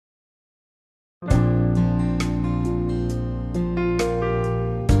Thank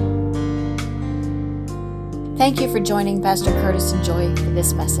you for joining Pastor Curtis and Joy for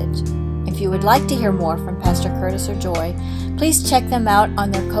this message. If you would like to hear more from Pastor Curtis or Joy, please check them out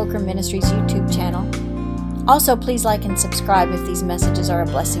on their COKER Ministries YouTube channel. Also, please like and subscribe if these messages are a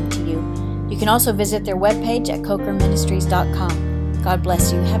blessing to you. You can also visit their webpage at cokerministries.com. God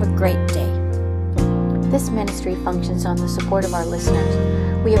bless you. Have a great day. This ministry functions on the support of our listeners.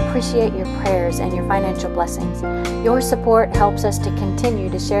 We appreciate your prayers and your financial blessings. Your support helps us to continue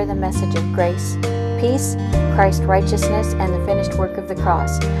to share the message of grace, peace, Christ's righteousness, and the finished work of the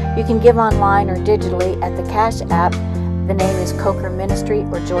cross. You can give online or digitally at the Cash App. The name is COKER Ministry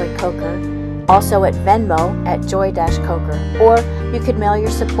or Joy COKER. Also at Venmo at Joy-COKER. Or you could mail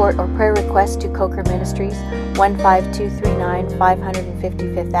your support or prayer request to COKER Ministries, 15239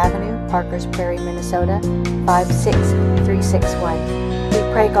 555th Avenue, Parkers Prairie, Minnesota, 56361. We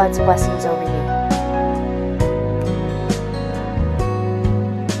pray God's blessings over you.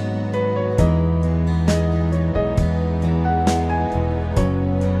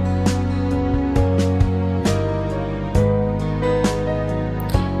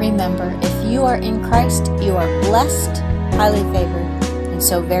 Remember, if you are in Christ, you are blessed, highly favored, and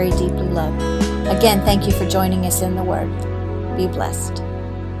so very deeply loved. Again, thank you for joining us in the Word. Be blessed.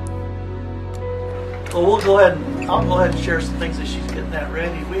 Well, I'll go ahead and share some things as she's getting that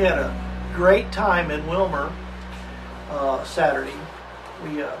ready. We had a great time in Wilmer Saturday.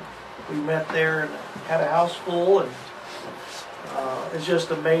 We met there and had a house full, and it's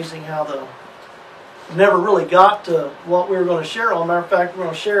just amazing how never really got to what we were going to share on. Matter of fact, we're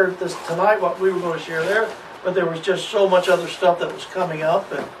going to share this tonight, what we were going to share there, but there was just so much other stuff that was coming up,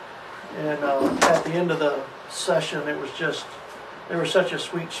 and at the end of the session, it was just, there was such a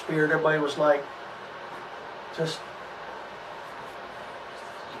sweet spirit. Everybody was like, just...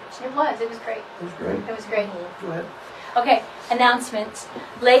 It was great. It was great. It was great. Go ahead. Okay, announcements.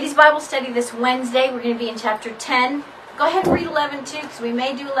 Ladies' Bible study this Wednesday. We're going to be in chapter 10. Go ahead and read 11 too, because we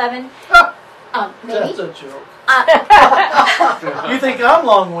may do 11. Maybe. That's a joke. You think I'm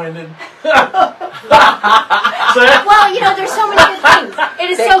long-winded? Well, there's so many good things. It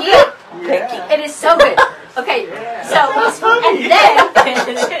is so good. It is so good. Okay, so and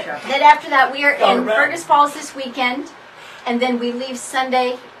then after that we are in Fergus Falls this weekend, and then we leave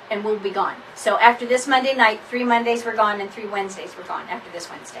Sunday and we'll be gone. So after this Monday night, 3 Mondays we're gone and 3 Wednesdays we're gone after this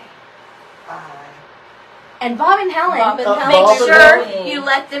Wednesday. And Bob and Helen, make sure you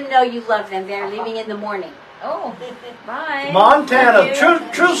let them know you love them. They're leaving in the morning. Oh, bye. Montana,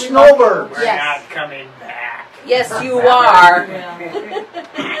 true snowbirds. We're not coming back. Yes, you are.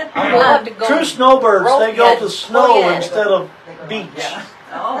 We'll have to go. True snowbirds, they go to snow instead of beach.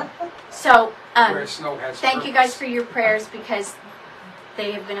 Oh. So, Where snow has thank you guys for your prayers because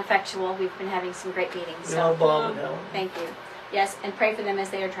they have been effectual. We've been having some great meetings. We love Bob and Helen. Thank you. Yes, and pray for them as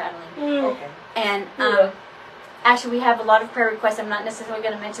they are traveling. Okay. And actually, we have a lot of prayer requests. I'm not necessarily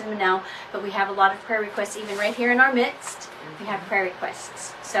going to mention them now, but we have a lot of prayer requests even right here in our midst. We have prayer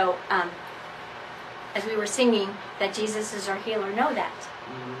requests. So, as we were singing, that Jesus is our healer, know that.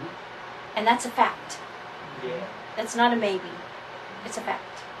 Mm-hmm. And that's a fact. Yeah. That's not a maybe. It's a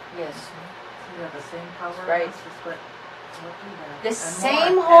fact. Yes. You have the same power. Right. That's just what you have. The And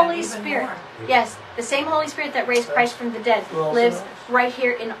same more, Holy and even Spirit. more. Yes, the same Holy Spirit that raised Christ from the dead Well, lives right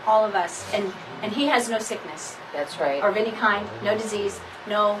here in all of us. And He has no sickness That's right. or of any kind, no disease,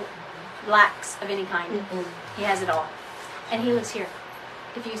 no lacks of any kind. Mm-hmm. He has it all. And He lives here.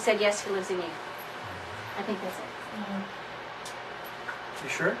 If you said yes, He lives in you. I think that's it. You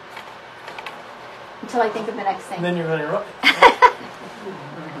sure? Until I think of the next thing. And then you're going to run.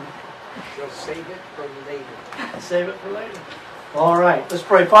 She'll save it for later. Save it for later. All right, let's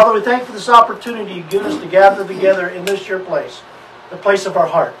pray. Father, we thank you for this opportunity you've given us to gather together in this your place, the place of our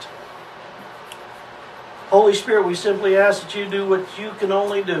heart. Holy Spirit, we simply ask that you do what you can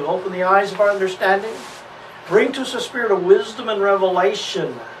only do. Open the eyes of our understanding. Bring to us a spirit of wisdom and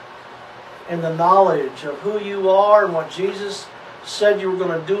revelation and the knowledge of who you are and what Jesus said you were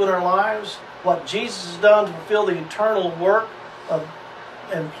going to do in our lives, what Jesus has done to fulfill the eternal work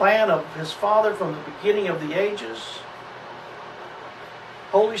and plan of his Father from the beginning of the ages.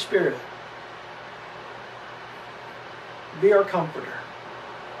 Holy Spirit, be our comforter.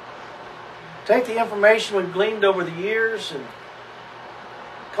 Take the information we've gleaned over the years and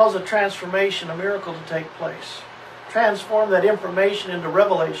cause a transformation, a miracle to take place. Transform that information into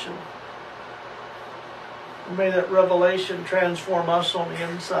revelation. And may that revelation transform us on the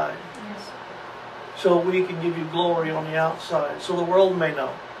inside. Yes. So we can give you glory on the outside. So the world may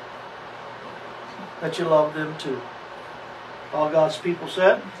know that you love them too. All God's people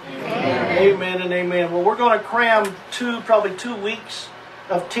said? Amen. Amen and amen. Well, we're going to cram probably 2 weeks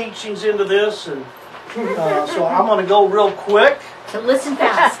of teachings into this, and so I'm going to go real quick. So listen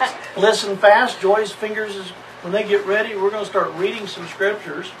fast. Listen fast. Joy's fingers, when they get ready, we're going to start reading some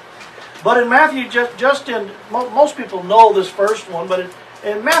scriptures. But in Matthew, most people know this first one, but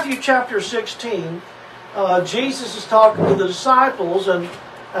in Matthew chapter 16, Jesus is talking to the disciples, and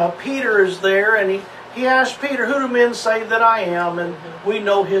Peter is there, and he asked Peter, "Who do men say that I am?" And we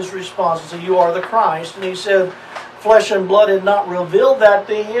know his response. He said, "You are the Christ." And he said, "Flesh and blood had not revealed that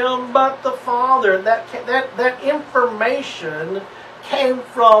to him, but the Father." That information came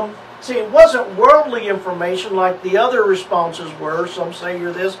from, see, it wasn't worldly information like the other responses were. Some say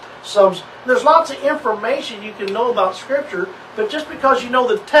you're this, there's lots of information you can know about Scripture, but just because you know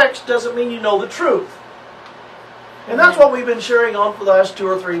the text doesn't mean you know the truth. And that's what we've been sharing on for the last 2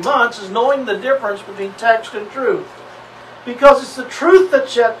 or 3 months, is knowing the difference between text and truth. Because it's the truth that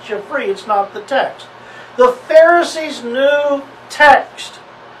sets you free, it's not the text. The Pharisees knew text,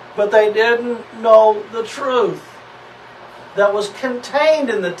 but they didn't know the truth that was contained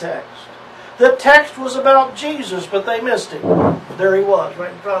in the text. The text was about Jesus, but they missed him. There he was,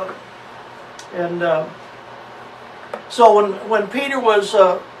 right in front of them. And so when Peter was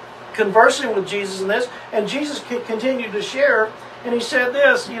conversing with Jesus in this, and Jesus continued to share, and he said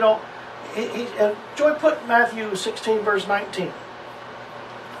this, and Joy, put Matthew 16 verse 19.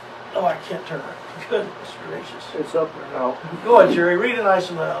 Oh, I can't turn it. Goodness gracious. It's up there now. Go ahead, Jerry, read it nice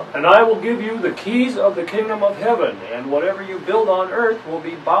and loud. "And I will give you the keys of the kingdom of heaven, and whatever you build on earth will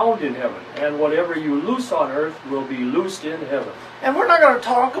be bound in heaven, and whatever you loose on earth will be loosed in heaven." And we're not going to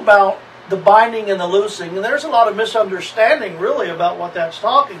talk about the binding and the loosing, and there's a lot of misunderstanding really about what that's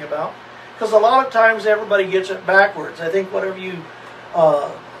talking about, because a lot of times everybody gets it backwards. I think whatever you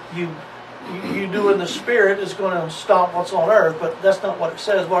do in the spirit is going to stop what's on earth, but that's not what it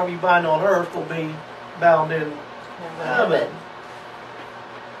says. Whatever you bind on earth will be bound in heaven.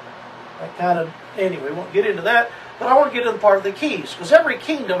 That kind of, anyway, we won't get into that, but I want to get into the part of the keys, because every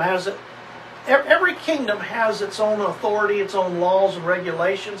kingdom has it. Every kingdom has its own authority, its own laws and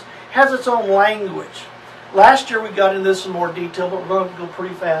regulations, has its own language. Last year we got into this in more detail, but we're going to go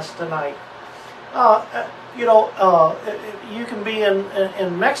pretty fast tonight. You can be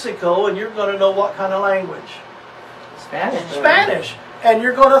in Mexico and you're going to know what kind of language? Spanish. And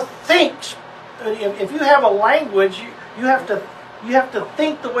you're going to think. If you have a language, you have to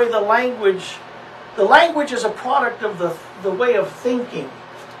think the way the language is a product of the way of thinking.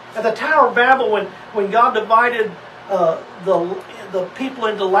 At the Tower of Babel, when God divided the people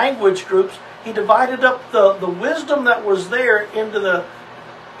into language groups, He divided up the wisdom that was there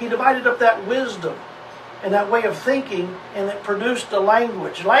He divided up that wisdom and that way of thinking, and it produced a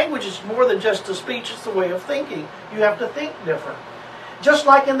language. Language is more than just a speech, it's the way of thinking. You have to think different. Just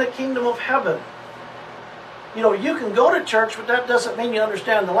like in the kingdom of heaven. You can go to church, but that doesn't mean you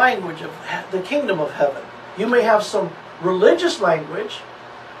understand the language of the kingdom of heaven. You may have some religious language,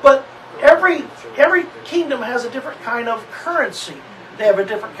 but every kingdom has a different kind of currency. They have a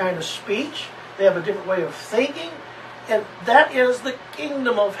different kind of speech. They have a different way of thinking. And that is the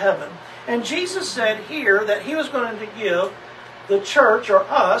kingdom of heaven. And Jesus said here that He was going to give the church, or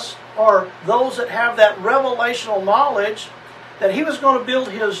us, or those that have that revelational knowledge, that He was going to build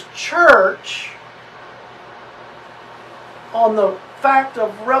His church on the fact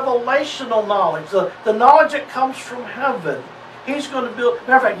of revelational knowledge, the knowledge that comes from heaven. He's going to build.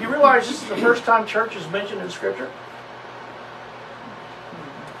 Matter of fact, you realize this is the first time church is mentioned in Scripture?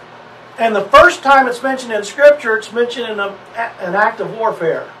 And the first time it's mentioned in Scripture, it's mentioned in an act of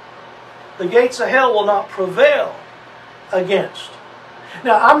warfare. The gates of hell will not prevail against.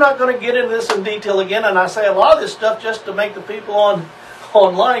 Now, I'm not going to get into this in detail again, and I say a lot of this stuff just to make the people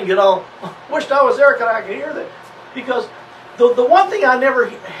online get all, wished I was there, I could hear that. Because the one thing I never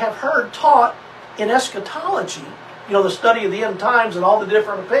have heard taught in eschatology, the study of the end times and all the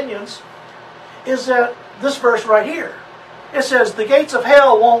different opinions, is that this verse right here. It says, the gates of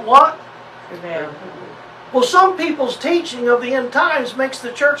hell won't what? Prevail. Well, some people's teaching of the end times makes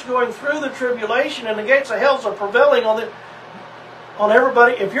the church going through the tribulation, and the gates of hell are prevailing on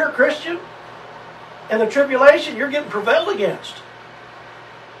everybody. If you're a Christian, and the tribulation, you're getting prevailed against.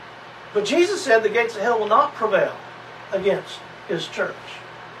 But Jesus said the gates of hell will not prevail against His church.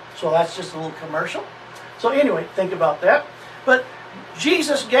 So that's just a little commercial. So anyway, think about that. But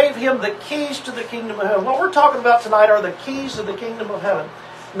Jesus gave him the keys to the kingdom of heaven. What we're talking about tonight are the keys of the kingdom of heaven.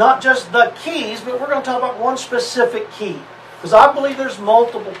 Not just the keys, but we're going to talk about one specific key. Because I believe there's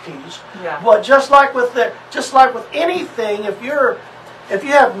multiple keys. Yeah. But just like with anything, if you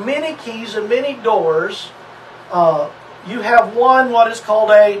have many keys and many doors, you have won what is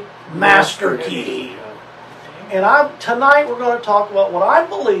called a master key. And tonight we're going to talk about what I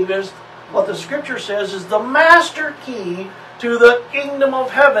believe is what the Scripture says is the master key to the kingdom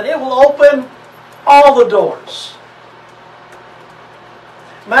of heaven. It will open all the doors.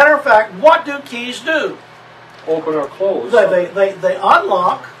 Matter of fact, what do keys do? Open or close. They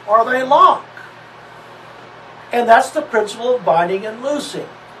unlock or they lock. And that's the principle of binding and loosing.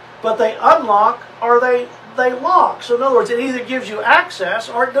 But they unlock or they lock. So in other words, it either gives you access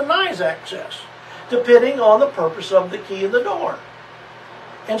or it denies access, depending on the purpose of the key in the door.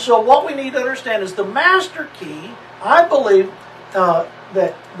 And so what we need to understand is the master key, I believe,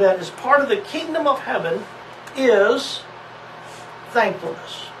 that is part of the kingdom of heaven is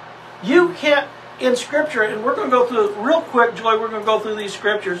thankfulness. You can't, in Scripture, and we're going to go through, real quick, Joy, we're going to go through these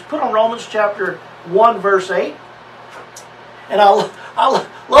Scriptures. Put on Romans chapter 1, verse 8. And I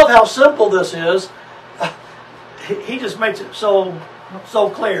love how simple this is. He just makes it so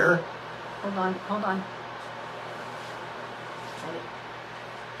clear. Hold on.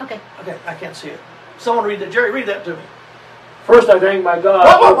 Okay. Okay, I can't see it. Someone read that. Jerry, read that to me. First, I thank my God.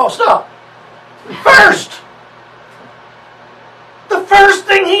 Whoa, stop. First! The first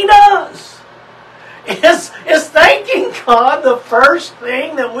thing he does is thanking God the first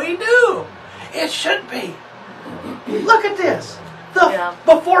thing that we do. It should be. Look at this.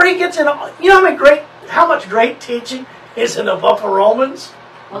 Before he gets in, you know how much great teaching is in the book of Romans?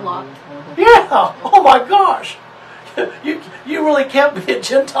 A lot. Yeah. Oh my gosh. You really can't be a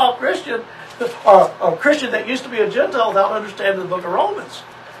Gentile Christian or a Christian that used to be a Gentile without understanding the book of Romans.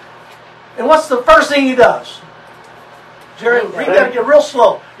 And what's the first thing he does? Jerry, read that again real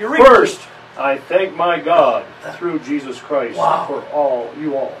slow. You read First, I thank my God through Jesus Christ for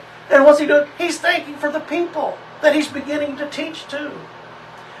you all. And what's he doing? He's thanking for the people that he's beginning to teach to.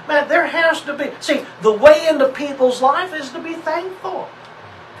 Man, there has to be. See, the way into people's life is to be thankful.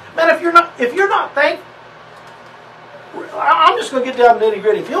 Man, if you're not thankful, I'm just going to get down to the nitty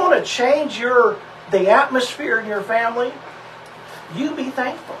gritty. If you want to change the atmosphere in your family, you be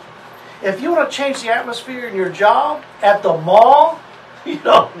thankful. If you want to change the atmosphere in your job, at the mall, you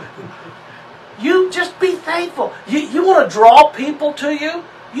just be thankful. You want to draw people to you,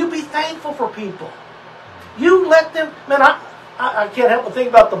 you be thankful for people. You let them, man, I can't help but think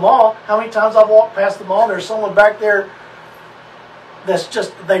about the mall. How many times I've walked past the mall and there's someone back there that's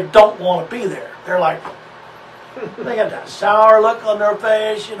just, they don't want to be there. They're like, they got that sour look on their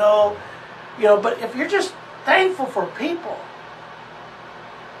face, but if you're just thankful for people,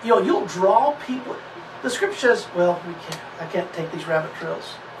 you'll draw people. The Scripture says, I can't take these rabbit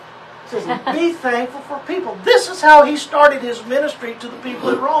trails. It says, be thankful for people. This is how he started his ministry to the people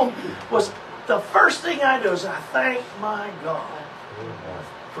in Rome, was the first thing I do is I thank my God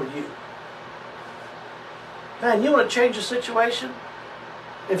for you. Man, you want to change the situation?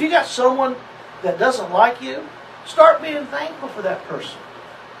 If you got someone that doesn't like you, start being thankful for that person.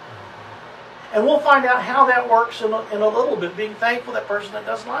 And we'll find out how that works in a little bit, being thankful for that person that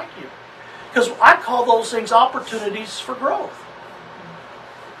doesn't like you. Because I call those things opportunities for growth.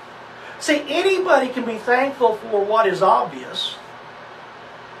 See, anybody can be thankful for what is obvious.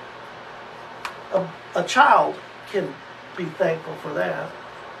 A child can be thankful for that.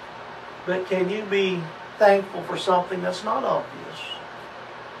 But can you be thankful for something that's not obvious?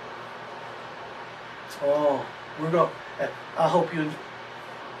 Oh, I hope you...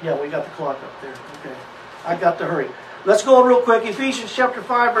 Yeah, we got the clock up there. Okay. I got to hurry. Let's go real quick. Ephesians chapter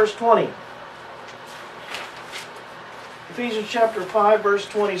 5, verse 20. Ephesians chapter 5, verse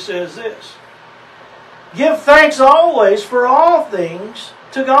 20 says this. Give thanks always for all things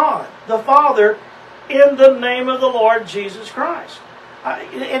to God, the Father, in the name of the Lord Jesus Christ.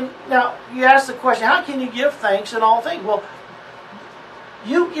 And now, you ask the question, how can you give thanks in all things? Well,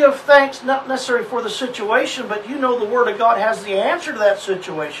 you give thanks not necessarily for the situation, but you know the Word of God has the answer to that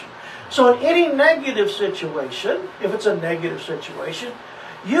situation. So in any negative situation, if it's a negative situation,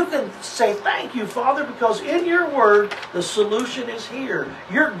 you can say, thank you, Father, because in your Word, the solution is here.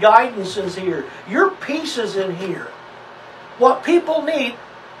 Your guidance is here. Your peace is in here. What people need,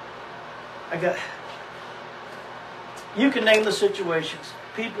 you can name the situations.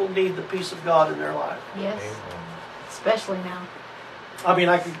 People need the peace of God in their life. Yes, especially now. I mean,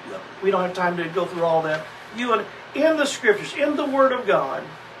 we don't have time to go through all that. In the Scriptures, in the Word of God,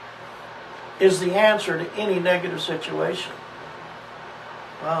 is the answer to any negative situation.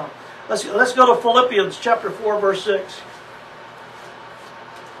 Wow. Let's go to Philippians chapter 4, verse 6.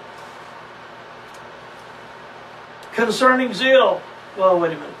 Concerning zeal. Well,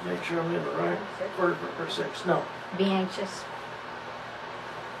 wait a minute. Make sure I'm in it right. Verse 6. No. Be anxious.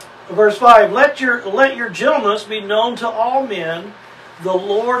 Verse 5, let your gentleness be known to all men. The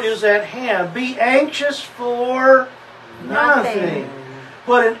Lord is at hand. Be anxious for nothing.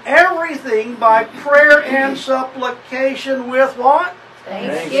 But in everything by prayer and supplication with what?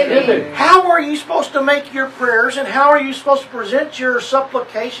 Thanksgiving. How are you supposed to make your prayers and how are you supposed to present your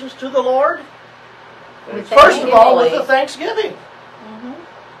supplications to the Lord? With First of all, with the thanksgiving. thanksgiving.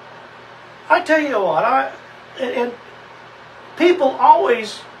 I tell you what, and people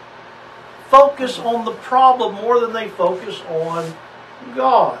always focus on the problem more than they focus on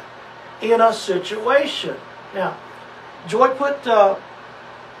God in a situation. Now, Joy, put The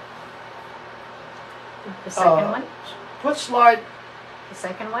second one? put slide, The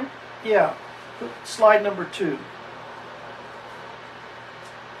second one? yeah, put slide number 2.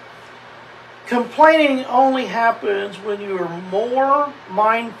 Complaining only happens when you are more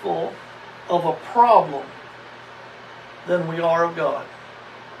mindful of a problem than we are of God.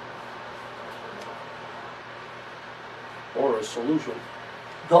 Or a solution.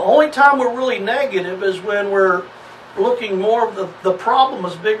 The only time we're really negative is when we're looking more of the problem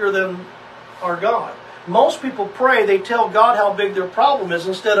is bigger than our God. Most people pray, they tell God how big their problem is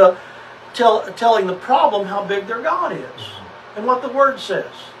instead of telling the problem how big their God is. And what the Word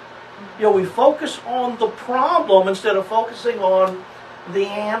says. You know, we focus on the problem instead of focusing on the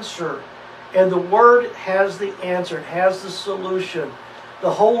answer. And the Word has the answer. It has the solution.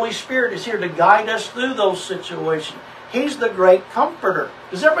 The Holy Spirit is here to guide us through those situations. He's the great comforter.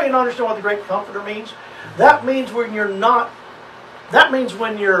 Does everybody understand what the great comforter means? That means when you're not, that means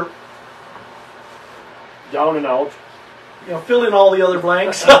when you're, Down and out. you know, fill in all the other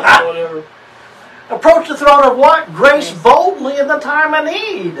blanks. Whatever. Approach the throne of what? Grace boldly in the time of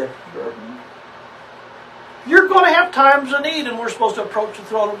need. You're going to have times of need, and we're supposed to approach the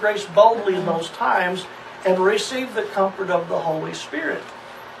throne of grace boldly in those times and receive the comfort of the Holy Spirit.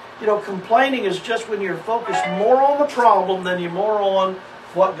 You know, complaining is just when you're focused more on the problem than you're more on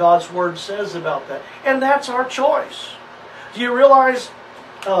what God's Word says about that. And that's our choice. Do you realize,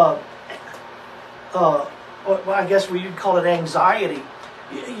 well, I guess we'd call it anxiety.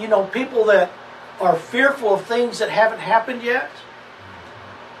 You know, people that are fearful of things that haven't happened yet.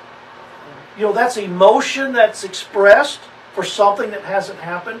 You know, that's emotion that's expressed for something that hasn't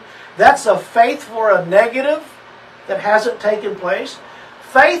happened. That's a faith for a negative that hasn't taken place.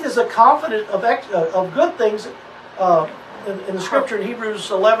 Faith is a confidence of good things. In the Scripture in Hebrews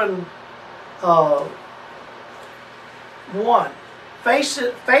 11, 1.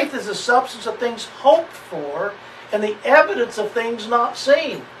 Faith is the substance of things hoped for and the evidence of things not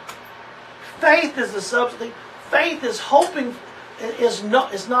seen. Faith is the substance. Faith is hoping. Is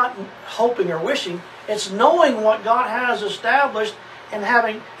not hoping or wishing. It's knowing what God has established and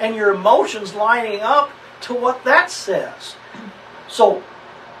having and your emotions lining up to what that says. So,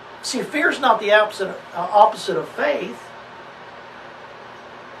 see, fear is not the opposite of faith.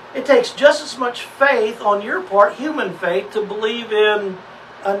 It takes just as much faith on your part, human faith, to believe in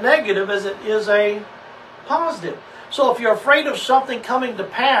a negative as it is a positive. So if you're afraid of something coming to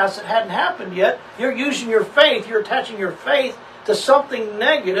pass that hadn't happened yet, you're using your faith, you're attaching your faith to something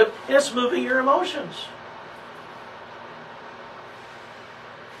negative, and it's moving your emotions.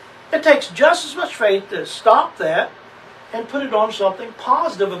 It takes just as much faith to stop that and put it on something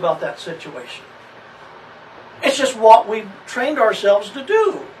positive about that situation. It's just what we've trained ourselves to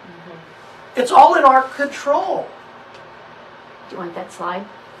do. It's all in our control. Do you want that slide?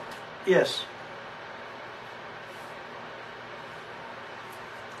 Yes.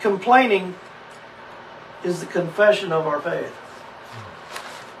 Complaining is the confession of our faith.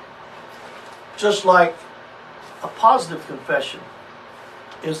 Just like a positive confession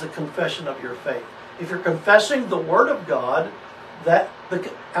is the confession of your faith. If you're confessing the Word of God, that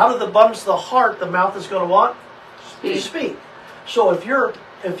out of the abundance of the heart, the mouth is going to what? Speak. So if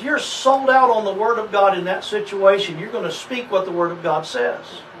you're sold out on the Word of God in that situation, you're going to speak what the Word of God says.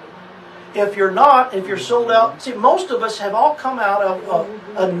 If you're not, if you're sold out, see, most of us have all come out of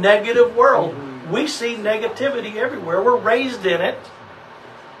a negative world. We see negativity everywhere. We're raised in it.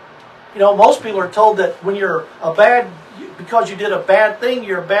 You know, most people are told that when you're because you did a bad thing,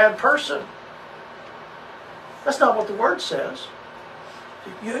 you're a bad person. That's not what the Word says.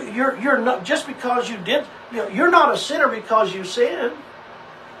 You're not just because you did. You know, you're not a sinner because you sin.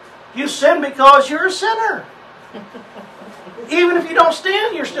 You sin because you're a sinner. Even if you don't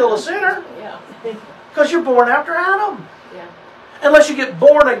sin, you're still a sinner. Yeah. Because you're born after Adam. Yeah. Unless you get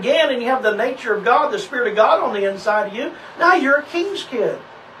born again and you have the nature of God, the Spirit of God on the inside of you, now you're a king's kid.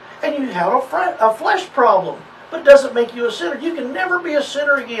 And you have a flesh problem. But it doesn't make you a sinner. You can never be a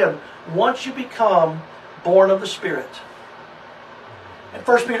sinner again once you become born of the Spirit. And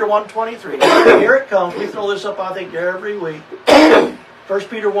 1 Peter 1:23. Here it comes. We throw this up, I think, every week. 1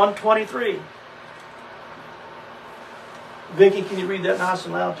 Peter 1:23. Vicki, can you read that nice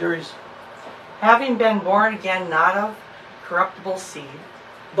and loud? Jerry's. Having been born again, not of corruptible seed,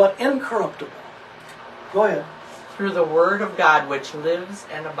 But incorruptible. Go ahead. through the word of God which lives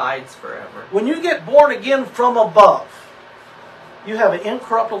and abides forever. When you get born again from above, you have an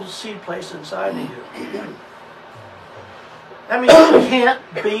incorruptible seed placed inside of you. That means you can't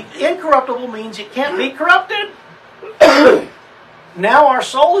be, incorruptible means it can't be corrupted. Now our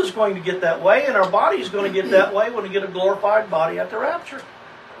soul is going to get that way, and our body is going to get that way when we get a glorified body at the rapture.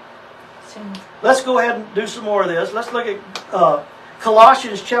 Let's go ahead and do some more of this. Let's look at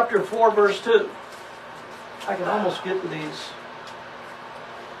Colossians chapter 4, verse 2. I can almost get to these.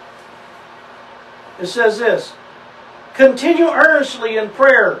 It says this: continue earnestly in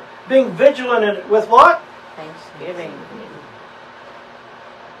prayer, being vigilant in it. With what? Thanksgiving.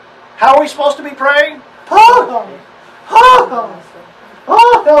 How are we supposed to be praying? Oh, oh,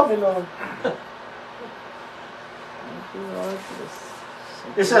 oh, help me, Lord. Thank you, Lord, for this.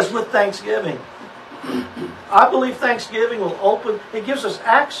 It says with thanksgiving. I believe thanksgiving will open, it gives us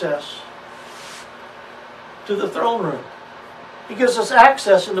access to the throne room. It gives us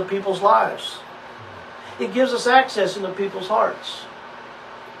access into people's lives. It gives us access into people's hearts.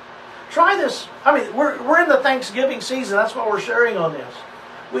 Try this. I mean, we're in the Thanksgiving season. That's why we're sharing on this.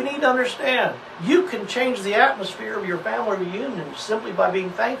 We need to understand, you can change the atmosphere of your family reunion simply by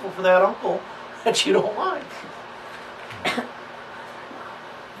being thankful for that uncle that you don't like.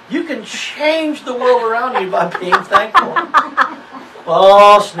 You can change the world around you by being thankful.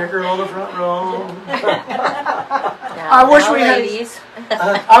 Oh, snicker on the front row. I wish we had.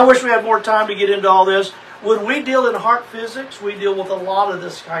 I wish we had more time to get into all this. When we deal in heart physics, we deal with a lot of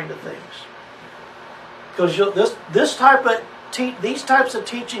this kind of things. Because these types of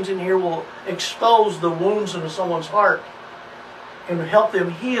teachings in here will expose the wounds in someone's heart and help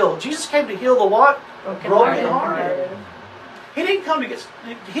them heal. Jesus came to heal the what? Broken hearted. He didn't come to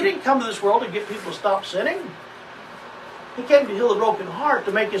this world to get people to stop sinning. He came to heal the broken heart,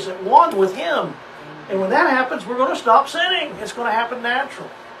 to make us at one with Him. And when that happens, we're going to stop sinning. It's going to happen natural.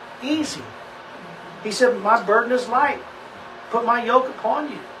 Easy. He said, my burden is light. Put my yoke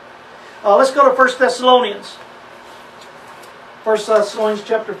upon you. Let's go to 1 Thessalonians. 1 Thessalonians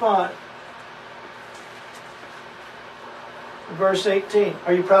chapter 5. Verse 18.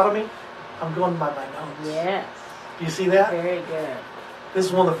 Are you proud of me? I'm going by my notes. Yes. Do you see that? Very good. This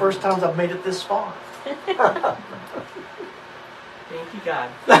is one of the first times I've made it this far. Thank you, God.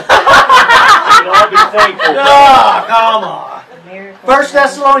 You can all be thankful. Oh, come on. Miracle. 1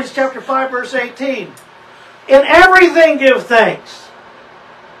 Thessalonians chapter 5, verse 18. In everything give thanks.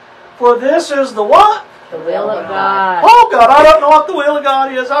 For this is the what? The will of God. Oh God, I don't know what the will of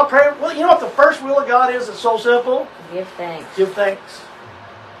God is. I'll pray. Well, you know what the first will of God is? It's so simple. Give thanks. Give thanks.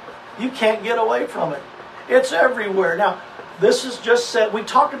 You can't get away from it. It's everywhere. Now, this is just said. We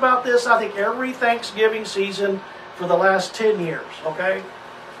talked about this, I think, every Thanksgiving season for the last 10 years. Okay?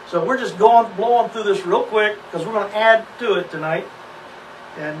 So we're just blowing through this real quick because we're going to add to it tonight.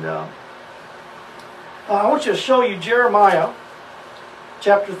 And I want you to show you Jeremiah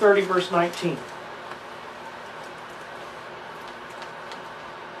chapter 30, verse 19.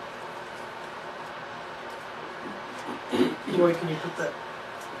 Joey, can you put that?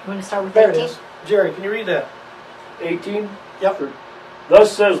 You want to start with There it 18? is. Jerry, can you read that? 18. Yep.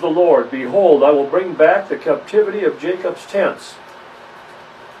 Thus says the Lord, behold, I will bring back the captivity of Jacob's tents,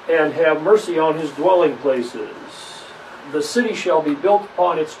 and have mercy on his dwelling places. The city shall be built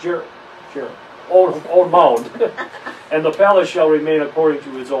upon its own mound, and the palace shall remain according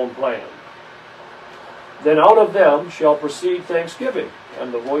to its own plan. Then out of them shall proceed thanksgiving,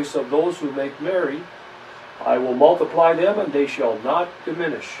 and the voice of those who make merry. I will multiply them, and they shall not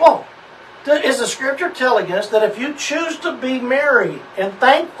diminish. Oh, is the scripture telling us that if you choose to be merry and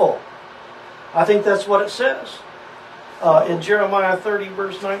thankful, I think that's what it says. In Jeremiah 30,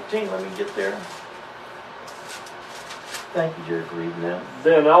 verse 19, let me get there. Thank you, Jerry, for reading that.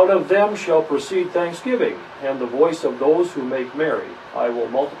 Then out of them shall proceed thanksgiving, and the voice of those who make merry. I will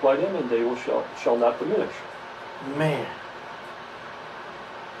multiply them, and they shall not diminish. Man.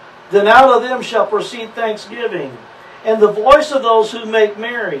 Then out of them shall proceed thanksgiving, and the voice of those who make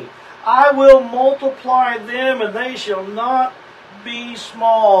merry. I will multiply them, and they shall not be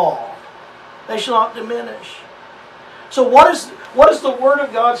small. They shall not diminish. So what is the Word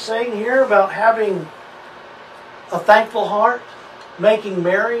of God saying here about having a thankful heart, making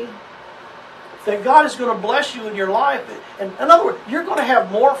merry? That God is going to bless you in your life. And in other words, you're going to have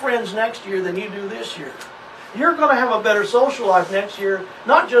more friends next year than you do this year. You're going to have a better social life next year.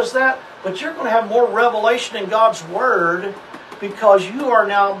 Not just that, but you're going to have more revelation in God's Word because you are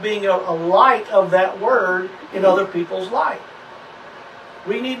now being a light of that Word in other people's life.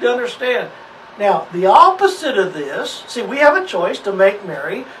 We need to understand. Now, the opposite of this, see, we have a choice to make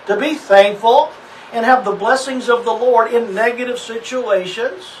merry, to be thankful, and have the blessings of the Lord in negative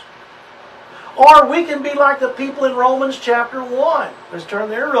situations. Or we can be like the people in Romans chapter 1. Let's turn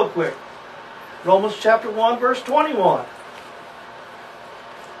there real quick. Romans chapter 1, verse 21.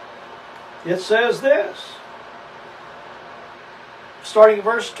 It says this. Starting at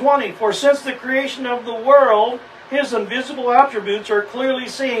verse 20. For since the creation of the world, His invisible attributes are clearly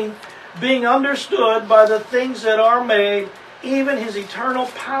seen, being understood by the things that are made, even His eternal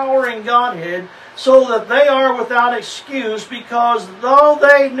power and Godhead, so that they are without excuse, because though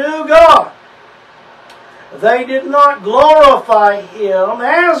they knew God, they did not glorify Him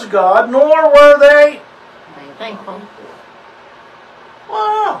as God, nor were they Thankful.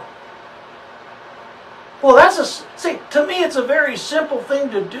 Wow. Well, see, to me it's a very simple thing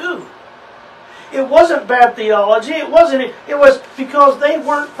to do. It wasn't bad theology. It was because they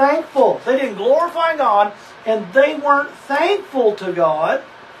weren't thankful. They didn't glorify God, and they weren't thankful to God.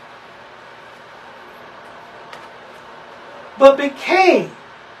 But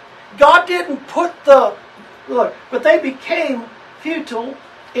God didn't put but they became futile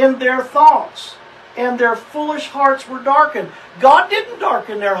in their thoughts, and their foolish hearts were darkened. God didn't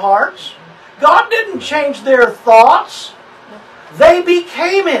darken their hearts. God didn't change their thoughts. They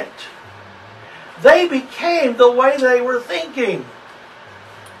became it. They became the way they were thinking.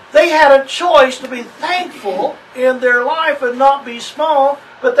 They had a choice to be thankful in their life and not be small,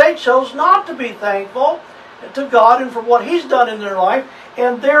 but they chose not to be thankful to God and for what He's done in their life,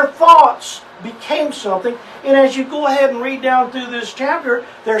 and their thoughts became something. And as you go ahead and read down through this chapter,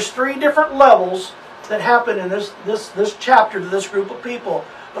 there's 3 different levels that happen in this chapter to this group of people.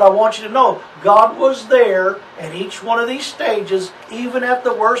 But I want you to know, God was there at each one of these stages, even at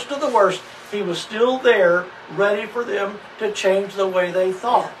the worst of the worst. He was still there, ready for them to change the way they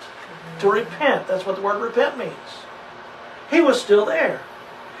thought. To repent. That's what the word repent means. He was still there.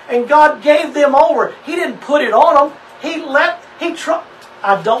 And God gave them over. He didn't put it on them.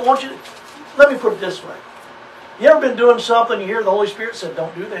 I don't want you to... Let me put it this way. You ever been doing something, you hear the Holy Spirit said,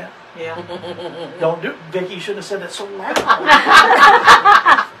 don't do that. Yeah. Don't do it. Vicki, you shouldn't have said that so loud.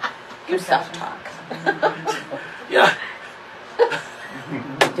 You self-talk. Yeah.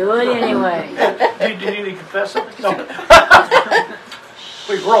 Do it anyway. Do you need to confess something? No.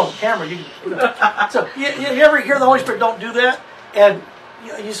 We're on camera. So you ever hear the Holy Spirit, don't do that? And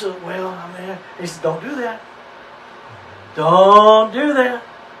you say, well, man. He says, don't do that. Don't do that.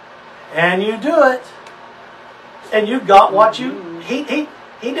 And you do it. And you got what you... He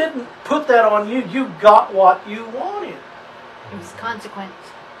didn't put that on you. You got what you wanted. It was consequence.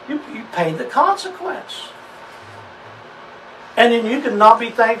 You paid the consequence. And then you could not be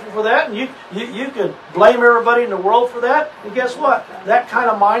thankful for that, and you could blame everybody in the world for that. And guess what? That kind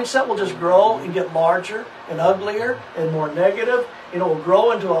of mindset will just grow and get larger and uglier and more negative. And it will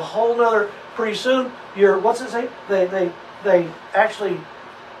grow into a whole nother... Pretty soon, what's it say? They actually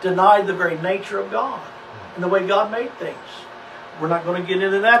denied the very nature of God and the way God made things. We're not going to get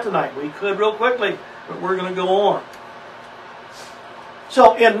into that tonight. We could real quickly, but we're going to go on.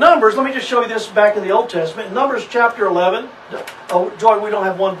 So in Numbers, let me just show you this back in the Old Testament. In Numbers chapter 11, Joy, we don't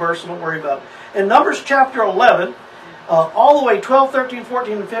have one verse, so don't worry about it. In Numbers chapter 11, all the way 12, 13,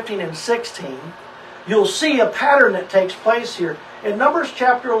 14, and 15, and 16, you'll see a pattern that takes place here. In Numbers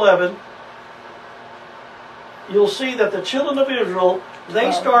chapter 11, you'll see that the children of Israel,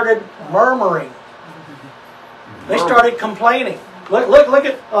 they started murmuring. They started complaining. Look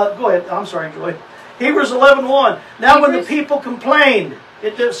at, go ahead, I'm sorry, Joy. Hebrews 11:1. Now when the people complained,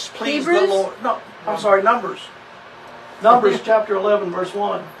 it displeased the Lord. No, I'm sorry, Numbers. Numbers chapter 11, verse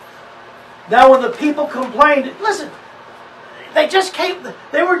 1. Now when the people complained, listen, they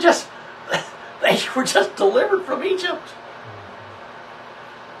were just delivered from Egypt.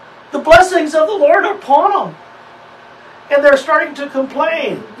 The blessings of the Lord are upon them. And they're starting to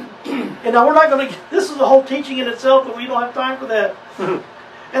complain. And now we're not going to... This is a whole teaching in itself, but we don't have time for that.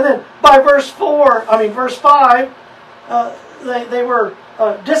 And then by verse 5, they were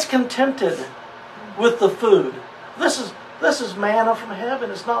discontented with the food. This is manna from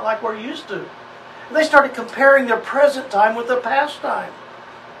heaven. It's not like we're used to. And they started comparing their present time with their past time.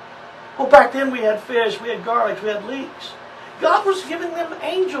 Well, back then we had fish, we had garlic, we had leeks. God was giving them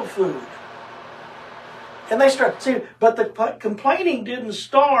angel food. And they start, but the complaining didn't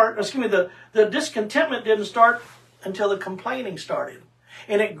start, the discontentment didn't start until the complaining started.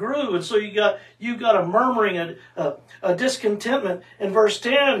 And it grew, and so you got a murmuring, a discontentment. In verse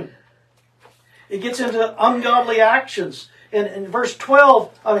 10, it gets into ungodly actions. In verse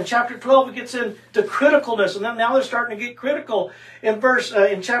 12, in chapter 12, it gets into criticalness, and then now they're starting to get critical. In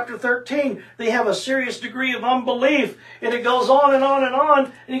chapter 13, they have a serious degree of unbelief, and it goes on and on and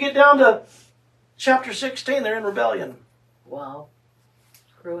on, and you get down to chapter 16, they're in rebellion. Wow.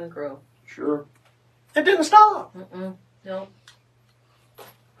 Grew and grew. Sure. It didn't stop. No.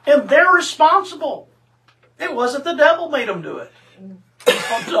 And they're responsible. It wasn't the devil made them do it.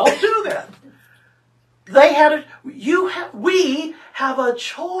 Don't do that. They had it. We have a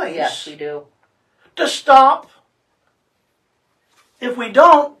choice. Yes, we do. To stop. If we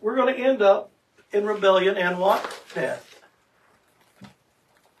don't, we're going to end up in rebellion and what? Death.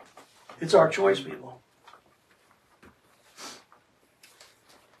 It's our choice, people.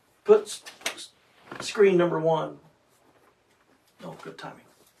 Put screen number 1. Oh, good timing.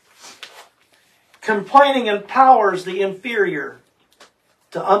 Complaining empowers the inferior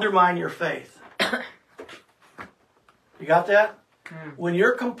to undermine your faith. You got that? When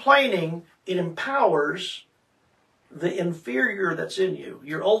you're complaining, it empowers the inferior that's in you.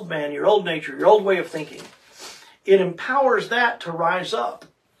 Your old man, your old nature, your old way of thinking. It empowers that to rise up.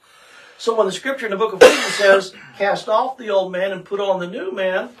 So when the scripture in the book of Ephesians says, cast off the old man and put on the new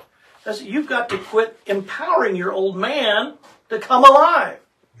man, that's, you've got to quit empowering your old man to come alive.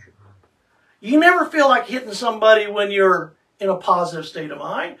 You never feel like hitting somebody when you're in a positive state of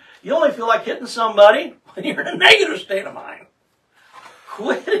mind. You only feel like hitting somebody when you're in a negative state of mind.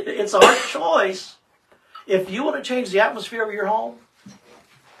 Quit it. It's our choice. If you want to change the atmosphere of your home,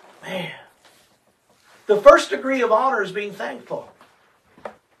 man, the first degree of honor is being thankful.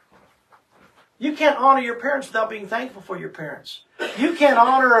 You can't honor your parents without being thankful for your parents. You can't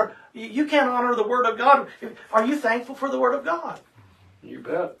honor the Word of God. Are you thankful for the Word of God? You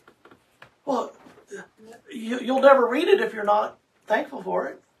bet. Well, you'll never read it if you're not thankful for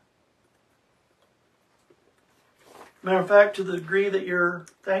it. Matter of fact, to the degree that you're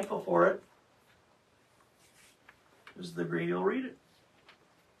thankful for it, is the degree you'll read it.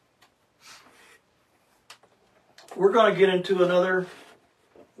 We're going to get into another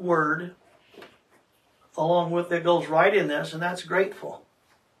word along with that goes right in this, and that's grateful.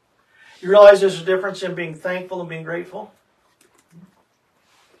 You realize there's a difference in being thankful and being grateful?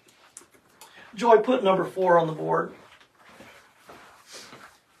 Joy, put number 4 on the board.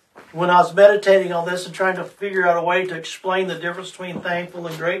 When I was meditating on this and trying to figure out a way to explain the difference between thankful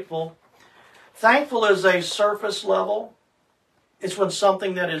and grateful, thankful is a surface level. It's when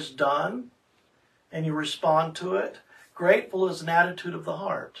something that is done and you respond to it. Grateful is an attitude of the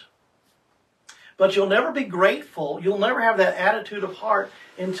heart. But you'll never be grateful, you'll never have that attitude of heart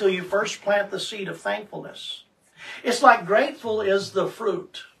until you first plant the seed of thankfulness. It's like grateful is the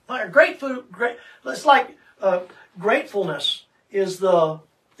fruit. It's like gratefulness is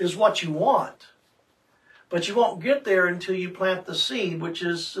what you want. But you won't get there until you plant the seed, which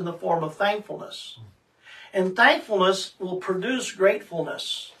is in the form of thankfulness. And thankfulness will produce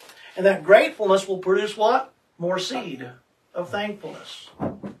gratefulness. And that gratefulness will produce what? More seed of thankfulness.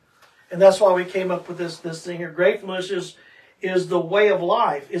 And that's why we came up with this thing here. Gratefulness is the way of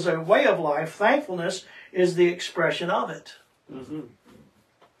life, is a way of life. Thankfulness is the expression of it. Mm-hmm.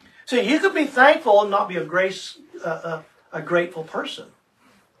 So you could be thankful and not be a grateful person.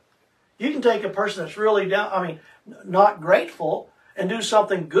 You can take a person that's really not grateful and do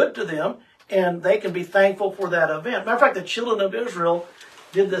something good to them, and they can be thankful for that event. Matter of fact, the children of Israel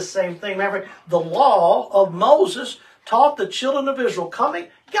did this same thing. Matter of fact, the law of Moses taught the children of Israel coming.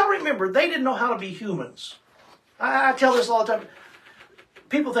 You got to remember, they didn't know how to be humans. I tell this all the time.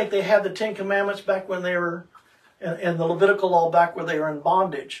 People think they had the 10 Commandments back when they were, and the Levitical law back when they were in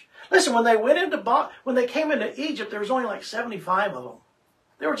bondage. Listen, when they came into Egypt, there was only like 75 of them.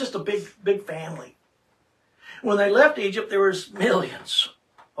 They were just a big family. When they left Egypt, there was millions.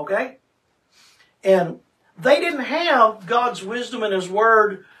 Okay? And they didn't have God's wisdom and His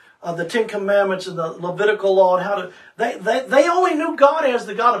Word, the 10 Commandments and the Levitical law, and how to. They only knew God as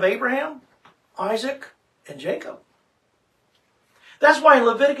the God of Abraham, Isaac, and Jacob. That's why in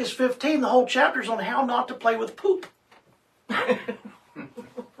Leviticus 15, the whole chapter is on how not to play with poop. Read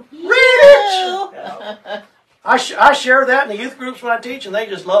it! I share that in the youth groups when I teach, and they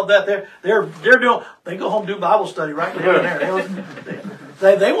just love that. They go home and do Bible study right there.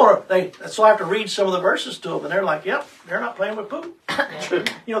 So I have to read some of the verses to them, and they're like, "Yep, they're not playing with poop." They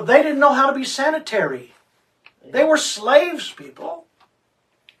didn't know how to be sanitary. They were slaves, people.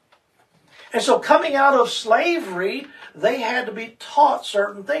 And so coming out of slavery, they had to be taught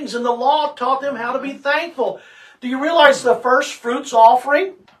certain things, and the law taught them how to be thankful. Do you realize the first fruits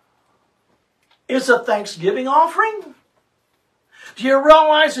offering is a thanksgiving offering? Do you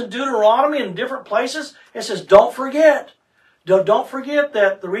realize in Deuteronomy and different places, it says, don't forget. Don't forget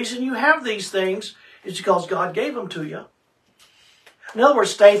that the reason you have these things is because God gave them to you. In other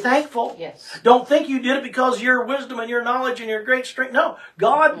words, stay thankful. Yes. Don't think you did it because of your wisdom and your knowledge and your great strength. No,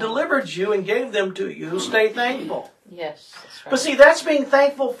 God delivered you and gave them to you. Stay thankful. Yes, that's right. But see, that's being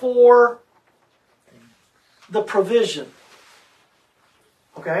thankful for the provision.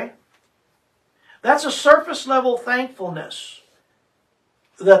 Okay? That's a surface level thankfulness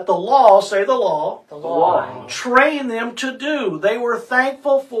that the law, say the law, trained them to do. They were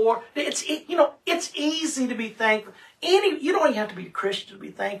thankful for. It's easy to be thankful. You don't even have to be a Christian to be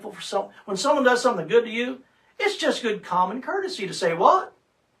thankful for something. When someone does something good to you, it's just good common courtesy to say, what?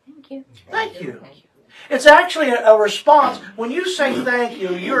 Thank you. Thank you. It's actually a response. When you say thank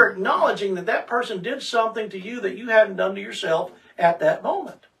you, you're acknowledging that that person did something to you that you hadn't done to yourself at that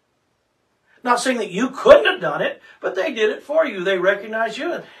moment. Not saying that you couldn't have done it, but they did it for you. They recognize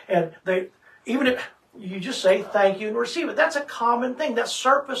you, and they, even if you just say thank you and receive it, that's a common thing. That's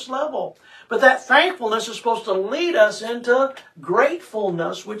surface level. But that thankfulness is supposed to lead us into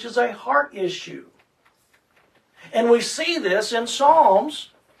gratefulness, which is a heart issue. And we see this in Psalms,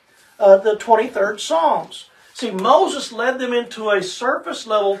 the 23rd Psalms. See, Moses led them into a surface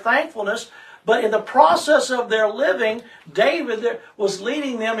level thankfulness, but in the process of their living, David was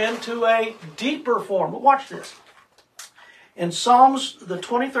leading them into a deeper form. But watch this. In Psalms, the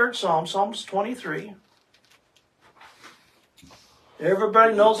 23rd Psalm, Psalms 23,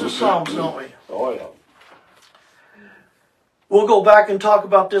 everybody knows the Psalms, don't we? Oh, yeah. We'll go back and talk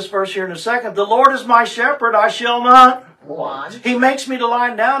about this verse here in a second. The Lord is my shepherd, I shall not want. He makes me to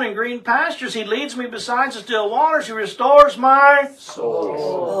lie down in green pastures. He leads me beside the still waters. He restores my soul.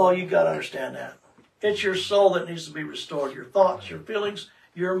 Oh, you got to understand that. It's your soul that needs to be restored. Your thoughts, your feelings,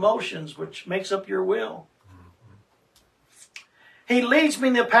 your emotions, which makes up your will. He leads me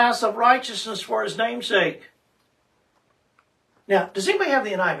in the paths of righteousness for His name's sake. Now, does anybody have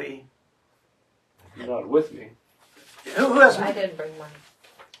the NIV? You're not with me. Who has? I didn't bring mine.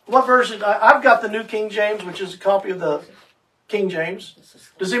 What version? I've got the New King James, which is a copy of the King James.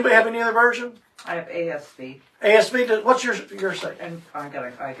 Does anybody have any other version? I have ASV. ASV. What's your say? And I gotta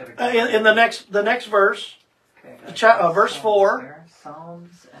In the next verse, okay, verse 4. There.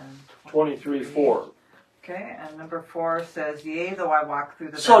 Psalms and 23:4. Okay, and number 4 says, "Yea, though I walk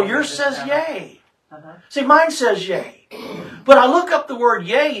through the." So valley yours of the says shadow-" yea. Uh-huh. See, mine says yea. But I look up the word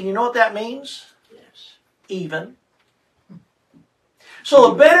yea, and you know what that means? Yes. Even.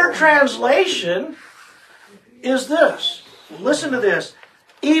 So the better translation is this. Listen to this.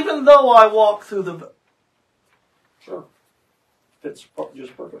 Even though I walk through the... Sure. Fits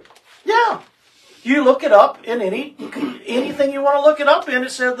just perfect. Yeah. You look it up in anything you want to look it up in. It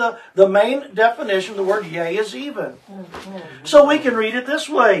said the main definition of the word yea is even. So we can read it this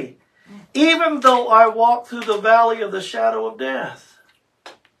way. Even though I walk through the valley of the shadow of death.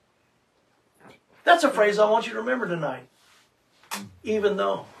 That's a phrase I want you to remember tonight. Even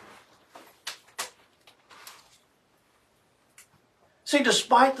though. See,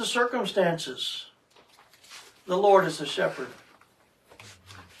 despite the circumstances, the Lord is a shepherd.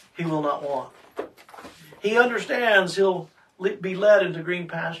 He will not want. He understands he'll be led into green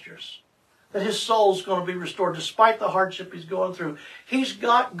pastures. That his soul's going to be restored despite the hardship he's going through. He's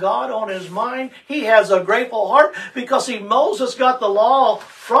got God on his mind. He has a grateful heart because Moses got the law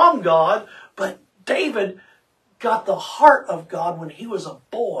from God, but David got the heart of God when he was a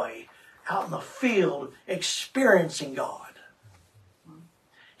boy out in the field experiencing God.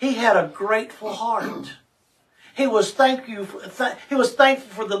 He had a grateful heart. He was thankful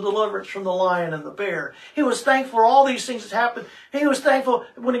for the deliverance from the lion and the bear. He was thankful for all these things that happened. He was thankful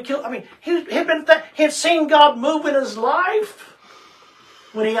when he killed. He had seen God move in his life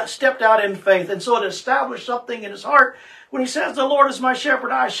when he stepped out in faith, and so it established something in his heart. When he says, "The Lord is my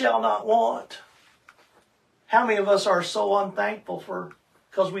shepherd; I shall not want." How many of us are so unthankful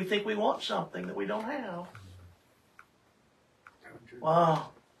because we think we want something that we don't have? Wow.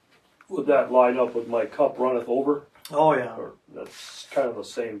 Would that line up with my cup runneth over? Oh, yeah. Or that's kind of the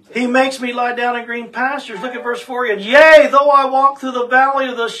same thing. He makes me lie down in green pastures. Look at verse 4 again. Yea, though I walk through the valley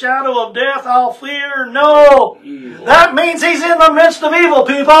of the shadow of death, I'll fear no evil. That means he's in the midst of evil,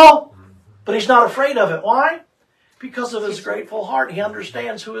 people. But he's not afraid of it. Why? Because of his grateful heart. He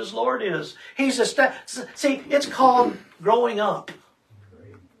understands who his Lord is. See, it's called growing up.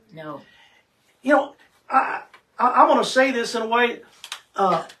 No. You know, I want to say this in a way...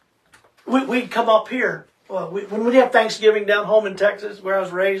 we'd come up here. When we'd have Thanksgiving down home in Texas, where I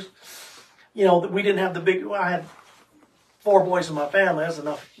was raised, you know, we didn't have the big, well, I had 4 boys in my family. That's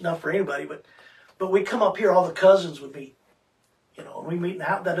enough for anybody. But we come up here, all the cousins would meet. You know, and we meet in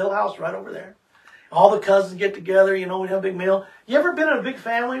that little house right over there. All the cousins get together, you know, we have a big meal. You ever been in a big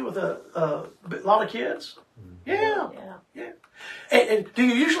family with a lot of kids? Yeah. And do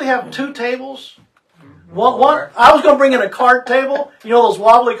you usually have 2 tables? One. I was going to bring in a card table. You know those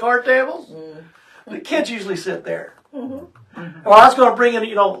wobbly card tables? The kids usually sit there. Or I was going to bring in,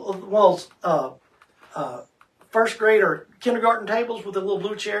 you know, one of those first grade or kindergarten tables with the little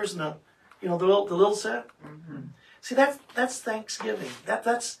blue chairs and the, you know, the little set. See, that's Thanksgiving.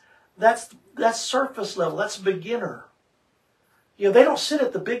 That's surface level. That's beginner. You know, they don't sit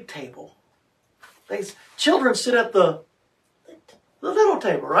at the big table. Children sit at the little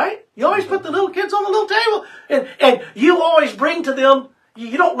table, right? You always put the little kids on the little table, and you always bring to them.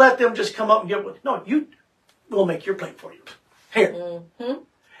 You don't let them just come up and get one. No, we'll make your plate for you. Here,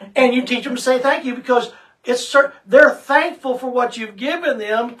 and you teach them to say thank you because they're thankful for what you've given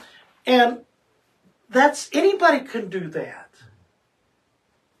them, and anybody can do that.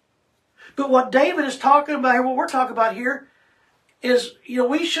 But what David is talking about here, what we're talking about here, is, you know,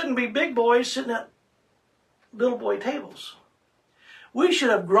 we shouldn't be big boys sitting at little boy tables. We should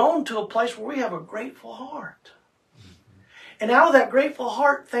have grown to a place where we have a grateful heart. And out of that grateful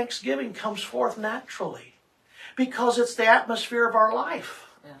heart, Thanksgiving comes forth naturally. Because it's the atmosphere of our life.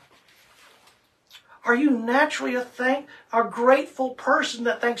 Yeah. Are you naturally a grateful person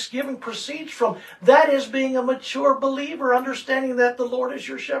that Thanksgiving proceeds from? That is being a mature believer, understanding that the Lord is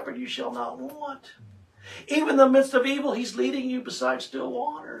your shepherd, you shall not want. Even in the midst of evil, He's leading you beside still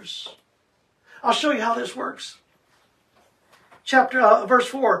waters. I'll show you how this works. Verse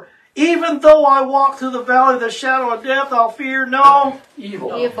 4. Even though I walk through the valley of the shadow of death, I'll fear no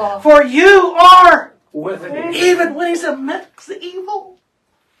evil. For you are with me. Even when He's amidst the evil.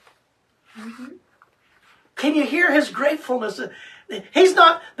 Can you hear His gratefulness? This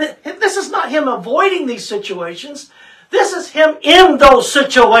is not Him avoiding these situations. This is Him in those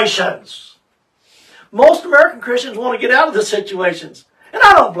situations. Most American Christians want to get out of the situations. And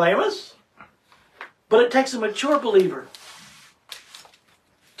I don't blame us. But it takes a mature believer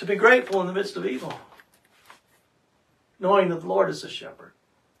to be grateful in the midst of evil. Knowing that the Lord is the shepherd.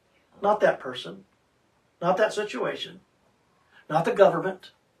 Not that person. Not that situation. Not the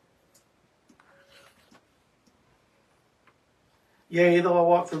government. Yea, though I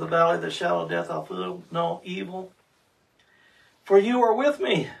walk through the valley of the shadow of death, I'll feel no evil. For you are with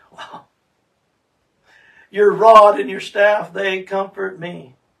me. Wow. Your rod and your staff, they comfort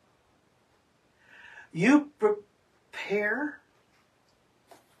me. You prepare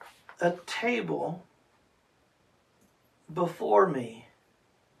a table before me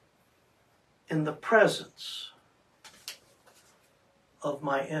in the presence of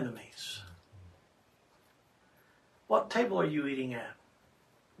my enemies. What table are you eating at?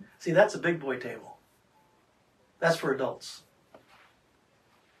 See, that's a big boy table. That's for adults.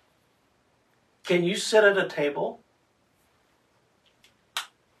 Can you sit at a table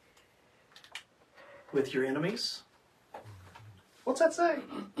with your enemies? What's that say?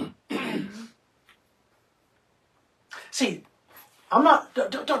 See,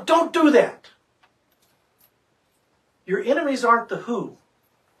 don't do that. Your enemies aren't the who.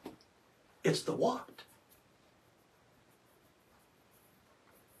 It's the what.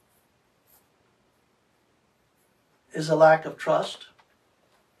 Is a lack of trust,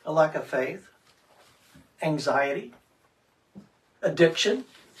 a lack of faith, anxiety, addiction.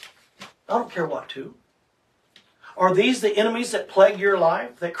 I don't care what to. Are these the enemies that plague your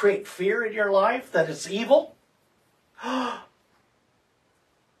life, that create fear in your life, that it's evil?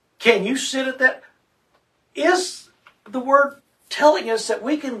 Can you sit at that? Is the Word telling us that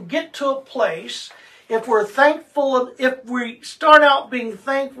we can get to a place, if we're thankful, if we start out being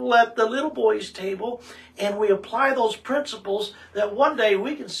thankful at the little boy's table, and we apply those principles, that one day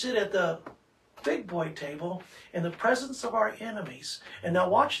we can sit at the big boy table in the presence of our enemies. And now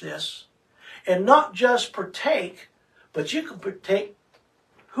watch this. And not just partake, but you can partake.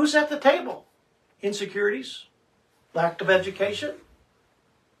 Who's at the table? Insecurities, lack of education,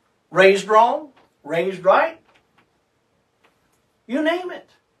 raised wrong, raised right. You name it.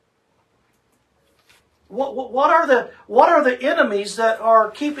 What are the enemies that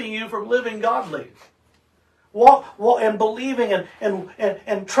are keeping you from living godly? And believing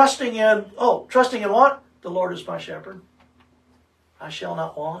and trusting in, trusting in what? The Lord is my shepherd. I shall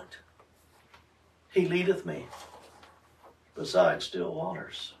not want. He leadeth me beside still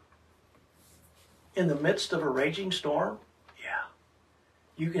waters. In the midst of a raging storm,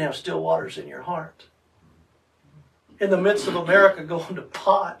 you can have still waters in your heart. In the midst of America going to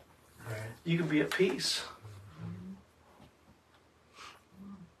pot, you can be at peace.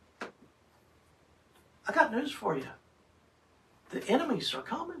 I got news for you. The enemies are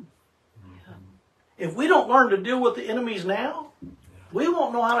coming. If we don't learn to deal with the enemies now, we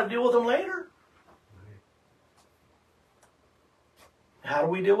won't know how to deal with them later. How do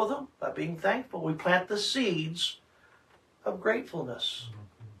we deal with them? By being thankful. We plant the seeds of gratefulness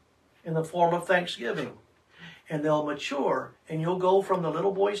in the form of thanksgiving. And they'll mature. And you'll go from the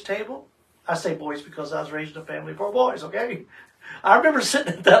little boys' table. I say boys because I was raised in a family for boys, okay? I remember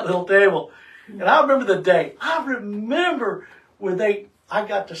sitting at that little table. And I remember the day. I remember when I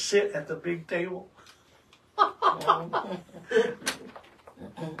got to sit at the big table. I'm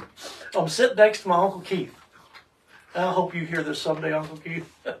sitting next to my Uncle Keith. I hope you hear this someday, Uncle Keith.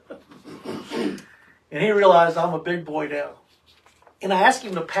 And he realized I'm a big boy now. And I asked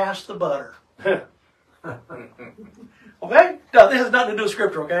him to pass the butter. Okay? No, this has nothing to do with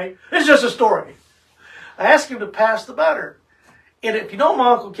scripture, okay? It's just a story. I asked him to pass the butter. And if you know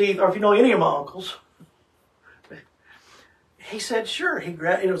my Uncle Keith, or if you know any of my uncles, he said, sure. He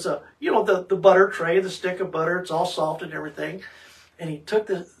grabbed, it was the butter tray, the stick of butter. It's all soft and everything. And he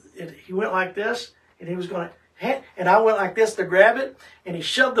took he went like this, and he was going to, and I went like this to grab it, and he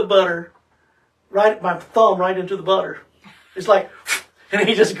shoved the butter, my thumb right into the butter. It's like, and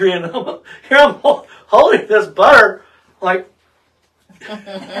he just grinned. Here I'm holding this butter, like,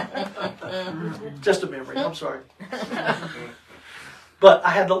 just a memory. I'm sorry. But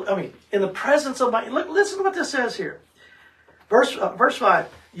in the presence of listen to what this says here. Verse 5,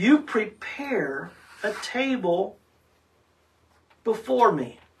 you prepare a table before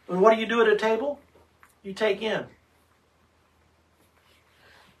me. And what do you do at a table? You take in.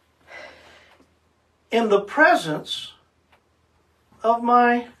 In the presence of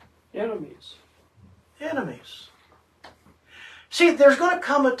my Enemies. See, there's going to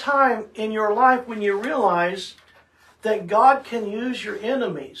come a time in your life when you realize that God can use your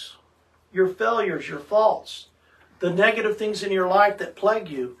enemies, your failures, your faults, the negative things in your life that plague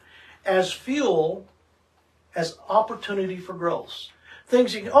you, as fuel, as opportunity for growth.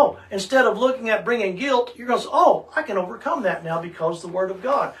 Things instead of looking at bringing guilt, you're going to say, I can overcome that now because of the Word of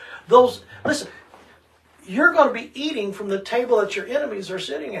God. Listen, you're going to be eating from the table that your enemies are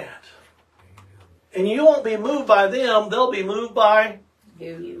sitting at. And you won't be moved by them, they'll be moved by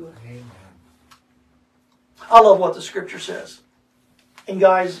you. I love what the Scripture says. And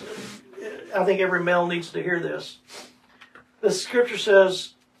guys, I think every male needs to hear this. The Scripture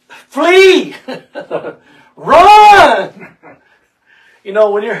says, flee! Run!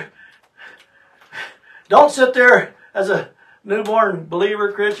 Don't sit there as a newborn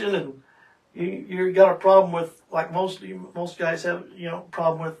believer Christian and you got a problem with, like most guys have,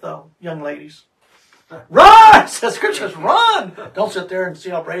 problem with young ladies. Run! The Scripture says, run! Don't sit there and see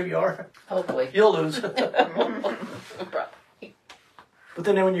how brave you are. Hopefully. You'll lose. But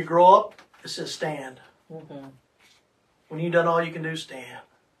then when you grow up, it says stand. Mm-hmm. When you've done all you can do, stand.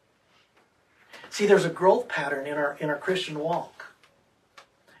 See, there's a growth pattern in our Christian walk.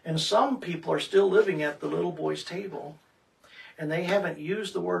 And some people are still living at the little boy's table, and they haven't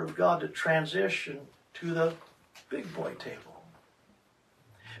used the Word of God to transition to the big boy table.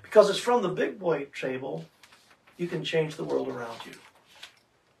 Because it's from the big boy table you can change the world around you.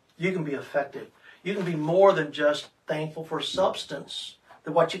 You can be effective. You can be more than just thankful for substance.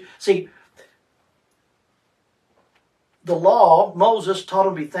 The law, Moses taught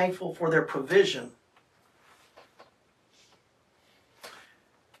them to be thankful for their provision.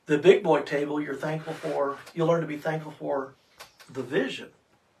 The big boy table, you'll learn to be thankful for the vision.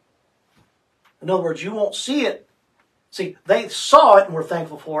 In other words, you won't see it. See, they saw it and were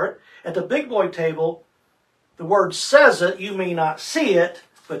thankful for it. At the big boy table, the Word says it, you may not see it,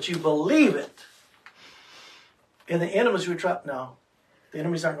 but you believe it. And the enemies the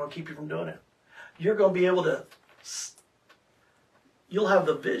enemies aren't going to keep you from doing it. You're going to be able to, you'll have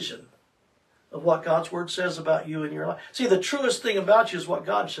the vision of what God's Word says about you in your life. See, the truest thing about you is what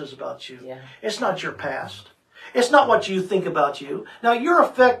God says about you. Yeah. It's not your past. It's not what you think about you. Now, you're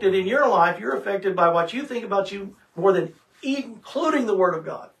affected in your life, you're affected by what you think about you more than including the Word of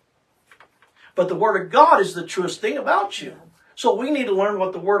God. But the Word of God is the truest thing about you. So we need to learn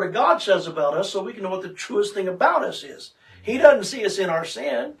what the Word of God says about us so we can know what the truest thing about us is. He doesn't see us in our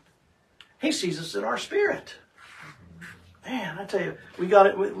sin. He sees us in our spirit. Man, I tell you, we got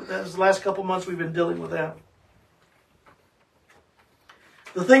it. The last couple months we've been dealing with that.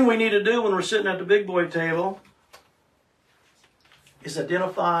 The thing we need to do when we're sitting at the big boy table is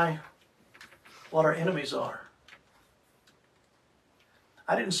identify what our enemies are.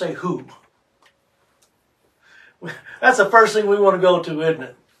 I didn't say who. That's the first thing we want to go to, isn't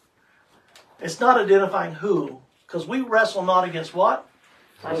it? It's not identifying who, because we wrestle not against what?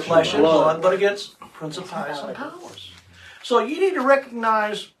 Flesh and blood. blood, but against principalities and powers. So you need to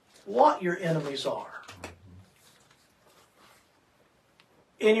recognize what your enemies are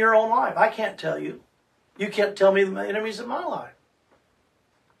in your own life. I can't tell you. You can't tell me the enemies in my life.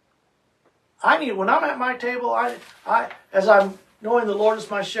 When I'm at my table, as I'm knowing the Lord is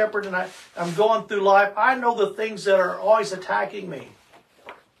my shepherd and I'm going through life, I know the things that are always attacking me.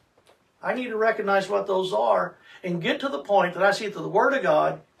 I need to recognize what those are and get to the point that I see that the Word of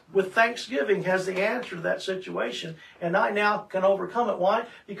God with thanksgiving has the answer to that situation, and I now can overcome it. Why?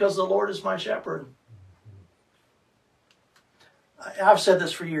 Because the Lord is my shepherd. I've said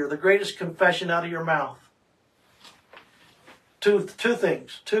this for years. The greatest confession out of your mouth. Two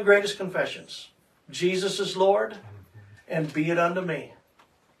things. Two greatest confessions. Jesus is Lord, and be it unto me.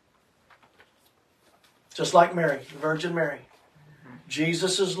 Just like Mary, the Virgin Mary.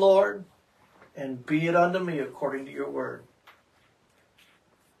 Jesus is Lord, and be it unto me according to your word.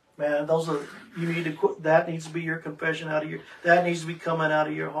 Man, that needs to be your confession that needs to be coming out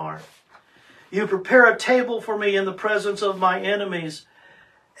of your heart. You prepare a table for me in the presence of my enemies,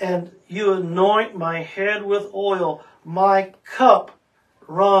 and you anoint my head with oil. My cup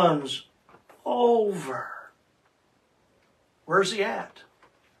runs over. Where's he at?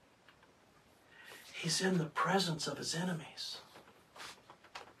 He's in the presence of his enemies.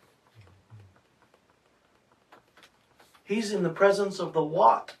 He's in the presence of the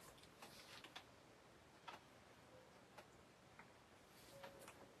what?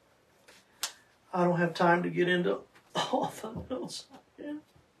 I don't have time to get into all the notes.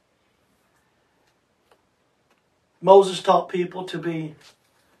 Moses taught people to be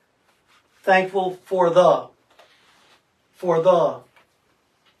thankful for that.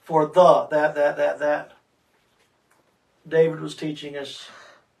 David was teaching us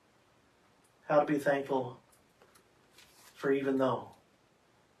how to be thankful for even though.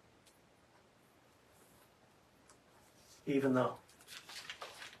 Even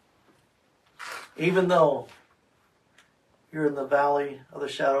though you're in the valley of the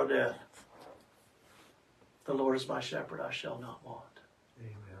shadow of death, the Lord is my shepherd, I shall not want.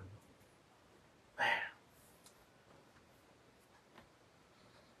 Amen. Man.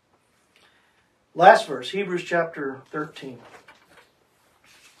 Last verse, Hebrews chapter 13.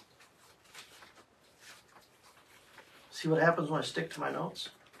 See what happens when I stick to my notes?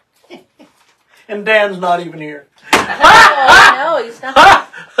 And Dan's not even here. Oh, no, he's not.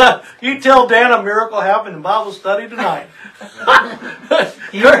 You tell Dan a miracle happened in Bible study tonight.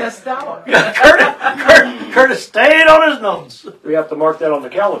 He missed out. Curtis stayed on his notes. We have to mark that on the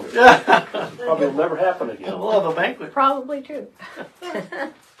calendar. Probably will never happen again. We'll have a banquet. Probably true.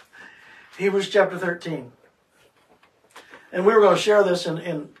 Hebrews chapter 13. And we were going to share this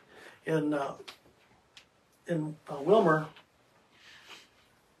in Wilmer.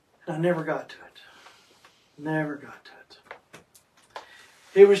 And I never got to it. Never got to it.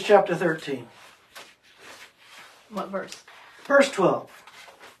 Hebrews chapter 13. What verse? Verse 12.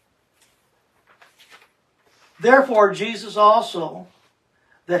 Therefore Jesus also,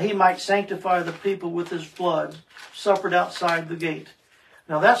 that he might sanctify the people with his blood, suffered outside the gate.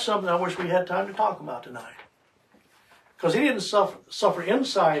 Now that's something I wish we had time to talk about tonight. Because he didn't suffer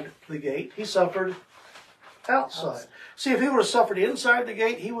inside the gate, he suffered outside. See, if he would have suffered inside the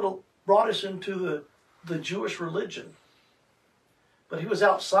gate, he would have brought us into the Jewish religion. But he was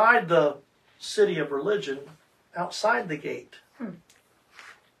outside the city of religion, outside the gate.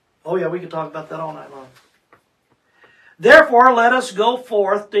 Oh yeah, we could talk about that all night long. Therefore, let us go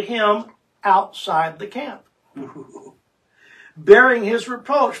forth to him outside the camp, bearing his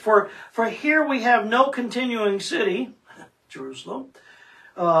reproach. For here we have no continuing city, Jerusalem,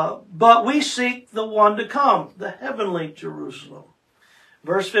 but we seek the one to come, the heavenly Jerusalem.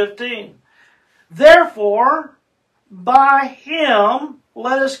 Verse 15. Therefore, by him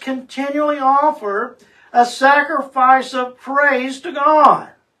let us continually offer a sacrifice of praise to God.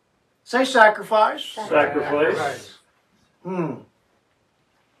 Say sacrifice. Sacrifice.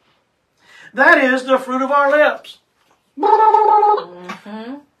 That is the fruit of our lips.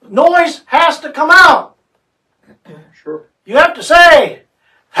 Noise has to come out. Sure. You have to say,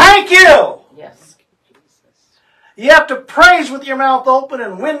 thank you. Yes. You have to praise with your mouth open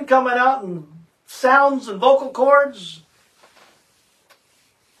and wind coming out and sounds and vocal cords.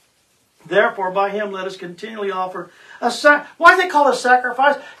 Therefore, by him let us continually offer why do they call it a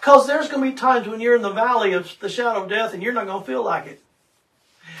sacrifice? Because there's going to be times when you're in the valley of the shadow of death and you're not going to feel like it.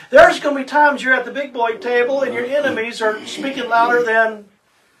 There's going to be times you're at the big boy table and your enemies are speaking louder than,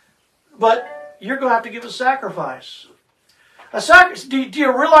 but you're going to have to give a sacrifice. Do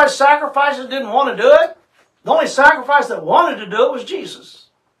you realize sacrifices didn't want to do it? The only sacrifice that wanted to do it was Jesus.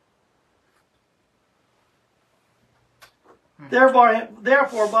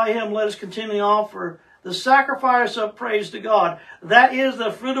 Therefore, by him let us continually offer the sacrifice of praise to God. That is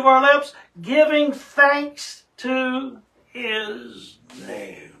the fruit of our lips, giving thanks to his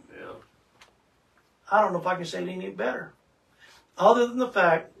name. I don't know if I can say it any better. Other than the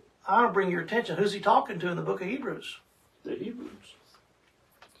fact, I want to bring your attention. Who's he talking to in the book of Hebrews? The Hebrews.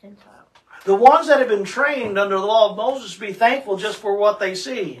 The ones that have been trained under the law of Moses to be thankful just for what they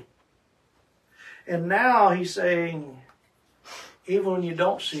see. And now he's saying, even when you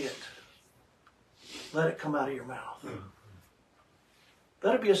don't see it, let it come out of your mouth.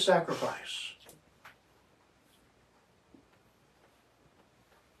 Let it be a sacrifice.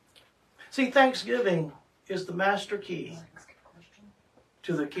 See, thanksgiving is the master key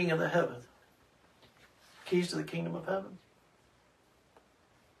to the King of the heaven. Keys to the kingdom of heaven.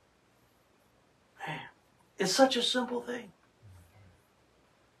 Man, it's such a simple thing.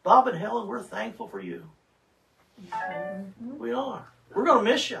 Bob and Helen, we're thankful for you. We are. We're going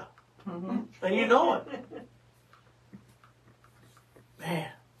to miss you. And you know it. Man.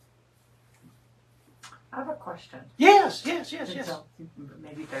 I have a question. Yes. So,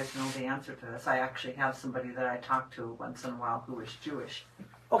 maybe you guys know the answer to this. I actually have somebody that I talk to once in a while who is Jewish.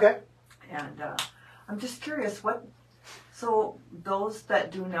 Okay. And I'm just curious, so those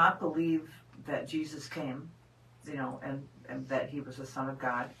that do not believe that Jesus came, and that he was the Son of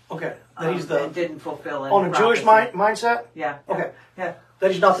God. Okay. That he's the... and didn't fulfill any on a Jewish mindset? Yeah. Okay. Yeah.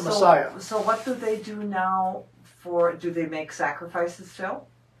 That he's not the Messiah. So what do they do now do they make sacrifices still?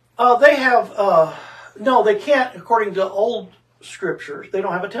 They have... no, they can't, according to old scriptures. They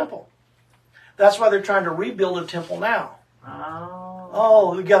don't have a temple. That's why they're trying to rebuild a temple now.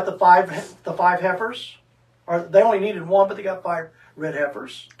 Oh, we got the five heifers. Or they only needed one, but they got 5 red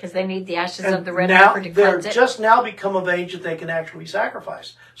heifers. Because they need the ashes And of the red now heifer to cleanse they're it. just now become of age that they can actually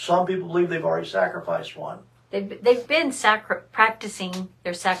sacrifice. Some people believe they've already sacrificed one. They've been practicing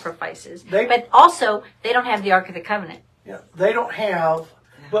their sacrifices. But also, they don't have the Ark of the Covenant. Yeah, they don't have...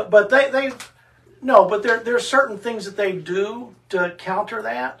 But they no, but there are certain things that they do to counter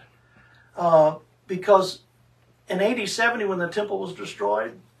that. Because in AD 70, when the temple was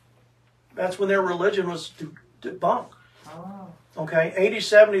destroyed, that's when their religion was debunked. Oh. Okay, AD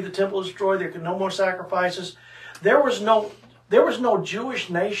 70, the temple was destroyed. There could no more sacrifices. There was no Jewish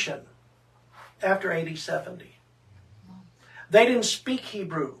nation after AD 70. They didn't speak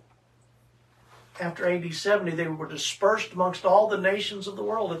Hebrew. After AD 70, they were dispersed amongst all the nations of the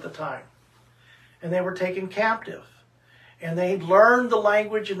world at the time. And they were taken captive. And they learned the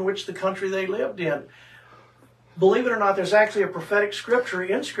language in which the country they lived in. Believe it or not, there's actually a prophetic scripture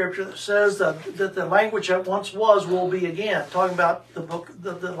in Scripture that says that the language that once was will be again. Talking about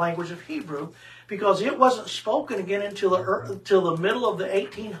the language of Hebrew. Because it wasn't spoken again until the middle of the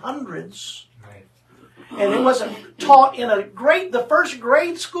 1800s. Right. And it wasn't taught in the first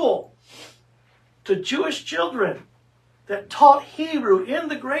grade school to Jewish children that taught Hebrew in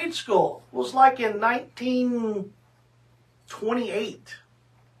the grade school was like in 1928.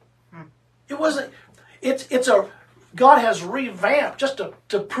 It wasn't. God has revamped just to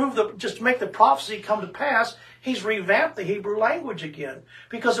make the prophecy come to pass. He's revamped the Hebrew language again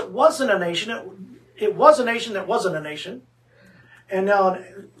because it wasn't a nation. It was a nation that wasn't a nation, and now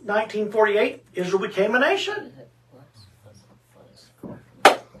in 1948, Israel became a nation.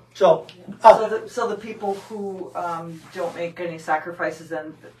 So the people who don't make any sacrifices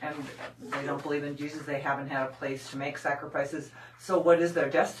and they don't believe in Jesus, they haven't had a place to make sacrifices. So what is their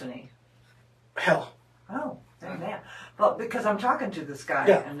destiny? Hell. Oh, amen. Well, because I'm talking to this guy,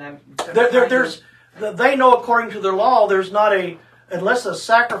 Yeah. and they know according to their law, there's not unless a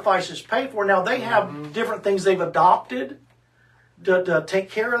sacrifice is paid for. Now they have different things they've adopted to take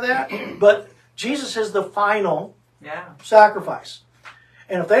care of that, but Jesus is the final sacrifice.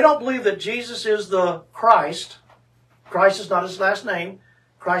 And if they don't believe that Jesus is the Christ is not his last name.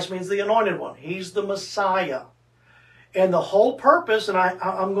 Christ means the anointed one. He's the Messiah. And the whole purpose, and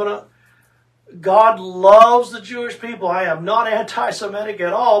God loves the Jewish people. I am not anti-Semitic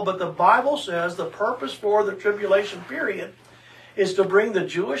at all, but the Bible says the purpose for the tribulation period is to bring the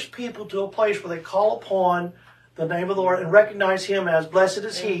Jewish people to a place where they call upon the name of the Lord and recognize him as blessed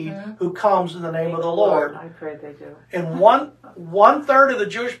is he who comes in the name of the Lord. I pray they do. And one third of the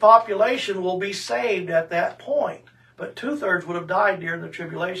Jewish population will be saved at that point. But 2/3 would have died during the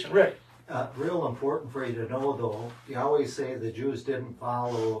tribulation. Rick? Real important for you to know, though, you always say the Jews didn't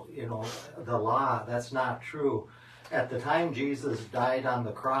follow, the law. That's not true. at the time Jesus died on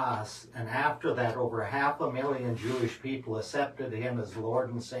the cross, and after that, over 500,000 Jewish people accepted him as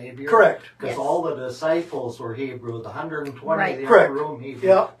Lord and Savior. Correct. Because Yes. all the disciples were Hebrew, the 120 Right. the Correct. upper room Hebrew,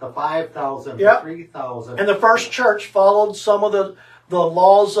 Yep. the 5,000, Yep. the 3,000. And the first church followed some of the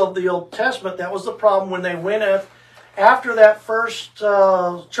laws of the Old Testament. That was the problem when they went in. After that first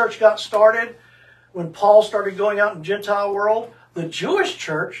church got started, when Paul started going out in the Gentile world, the Jewish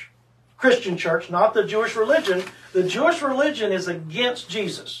church, Christian church, not the Jewish religion, the Jewish religion is against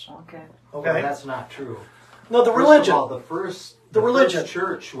Jesus. Okay. Okay? Well, that's not true. No, the First religion. of all, the first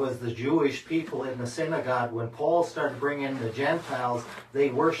church was the Jewish people in the synagogue. When Paul started bringing the Gentiles, they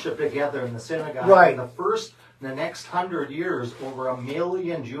worshiped together in the synagogue. Right. And the next 100 years, over 1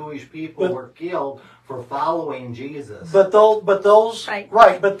 million Jewish people were killed for following Jesus. But those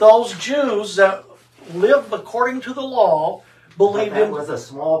Right. but those Jews that lived according to the law believed that in, was a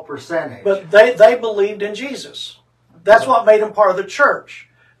small percentage. but they believed in Jesus. That's what made them part of the church.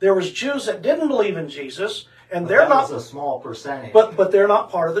 There was Jews that didn't believe in Jesus, and But they're that not. was a small percentage. But they're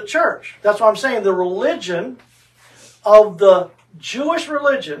not part of the church. That's what I'm saying. The religion of the Jewish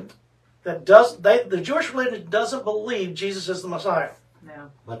religion the Jewish religion doesn't believe Jesus is the Messiah. Yeah.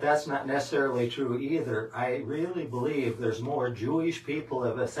 But that's not necessarily true either. I really believe there's more Jewish people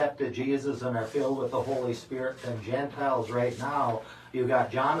have accepted Jesus and are filled with the Holy Spirit than Gentiles right now. You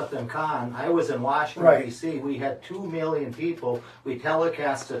got Jonathan Kahn. I was in Washington, Right. D.C. We had 2 million people. We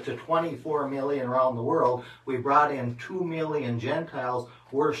telecast it to 24 million around the world. We brought in 2 million Gentiles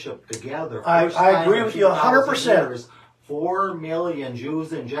worship together. I First time agree in with you 100%. 2,000 years, 4 million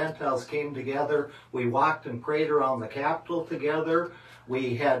Jews and Gentiles came together. We walked and prayed around the Capitol together.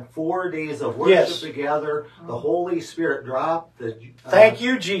 We had 4 days of worship Yes. together. The Holy Spirit dropped. Thank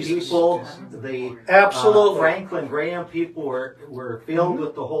you, Jesus. People, the Absolutely. Franklin Graham people were filled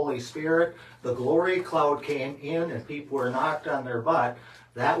with the Holy Spirit. The glory cloud came in and people were knocked on their butt.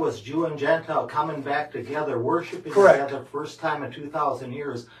 That was Jew and Gentile coming back together, worshiping Correct. together, first time in 2,000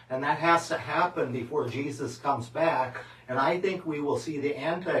 years. And that has to happen before Jesus comes back. And I think we will see the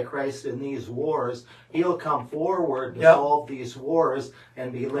Antichrist in these wars. He'll come forward to Yep. solve these wars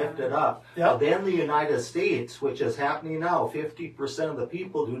and be lifted up. Yep. But then the United States, which is happening now, 50% of the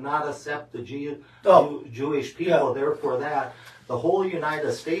people do not accept the Jewish people. Yeah. Therefore, the whole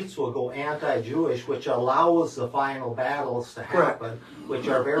United States will go anti-Jewish, which allows the final battles to Correct. happen, which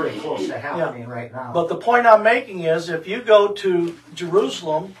are very close to happening right now. But the point I'm making is if you go to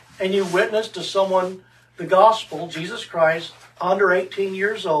Jerusalem and you witness to someone the gospel, Jesus Christ, under 18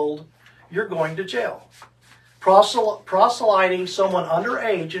 years old, you're going to jail. Proselyting someone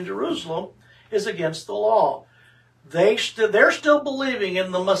underage in Jerusalem is against the law. They're still believing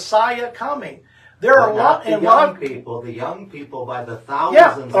in the Messiah coming. There are But a lot, not and the a lot young of people. The young people by the thousands,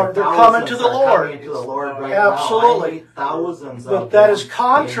 Yeah, and they're thousands coming to the are Lord. coming to the Lord right Absolutely. now. I meet thousands But of that them. is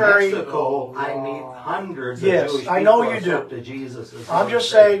contrary- In Mexico, I meet hundreds Yes, of Jewish I know people you do. accepted Jesus as I'm Lord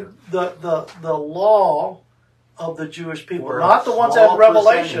just and saying the law of the Jewish people, Savior. not the ones that have We're a small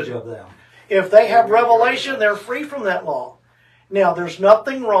revelation. percentage of them. If they have revelation, they're free from that law. Now, there's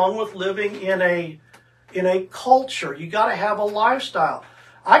nothing wrong with living in a culture. You got to have a lifestyle.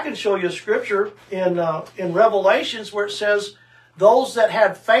 I can show you a scripture in Revelations where it says, "Those that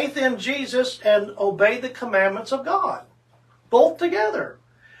had faith in Jesus and obeyed the commandments of God," both together.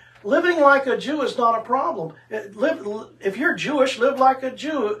 Living like a Jew is not a problem. If you're Jewish, live like a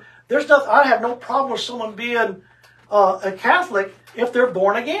Jew. I have no problem with someone being a Catholic if they're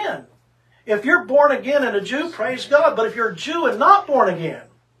born again. If you're born again and a Jew, praise God. But if you're a Jew and not born again,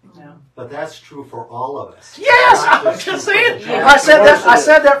 But that's true for all of us. yes, Not I was just true for saying. the Jews. I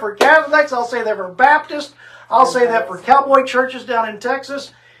said that for Catholics. I'll say that for Baptists. I'll say that for cowboy churches down in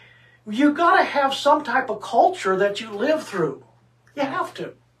Texas. You got to have some type of culture that you live through. You have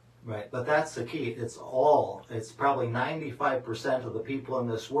to. Right, but that's the key. It's probably 95% of the people in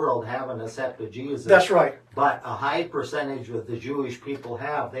this world haven't accepted Jesus. That's right. But a high percentage of the Jewish people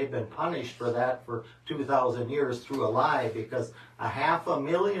have. They've been punished for that for 2,000 years through a lie because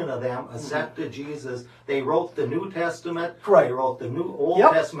 500,000 of them accepted Jesus. They wrote the New Testament. Correct. They wrote the Old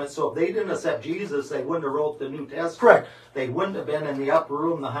Yep. Testament. So if they didn't accept Jesus, they wouldn't have wrote the New Testament. Correct. They wouldn't have been in the upper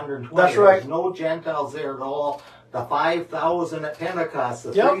room, the 120. That's right. There's no Gentiles there at all. The 5,000 at Pentecost,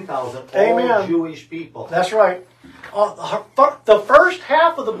 the Yep. 3,000, all Amen. Jewish people. That's right. The first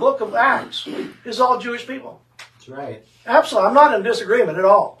half of the book of Acts is all Jewish people. That's right. Absolutely. I'm not in disagreement at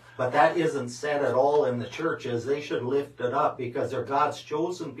all. But that isn't said at all in the churches. They should lift it up because they're God's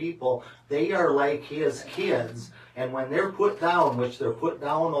chosen people. They are like His kids. And when they're put down, which they're put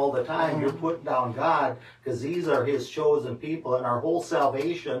down all the time, you're putting down God, because these are his chosen people, and our whole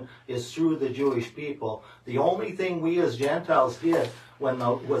salvation is through the Jewish people. The only thing we as Gentiles did when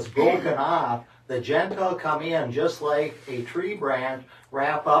it was broken off, the Gentile come in just like a tree branch,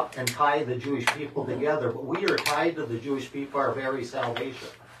 wrap up and tie the Jewish people together. But we are tied to the Jewish people, our very salvation.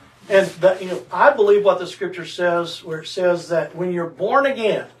 And I believe what the scripture says, where it says that when you're born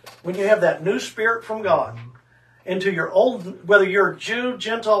again, when you have that new spirit from God, into your old, whether you're a Jew,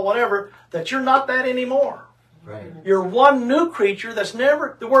 Gentile, whatever, that you're not that anymore. Right. You're one new creature that's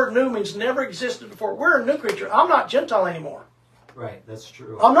never, the word new means never existed before. We're a new creature. I'm not Gentile anymore. Right, that's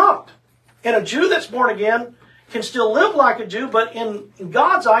true. I'm not. And a Jew that's born again can still live like a Jew, but in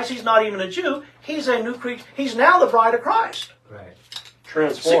God's eyes, he's not even a Jew. He's a new creature. He's now the bride of Christ. Right.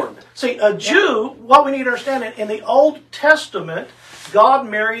 Transformed. See, a Jew, what we need to understand, in the Old Testament, God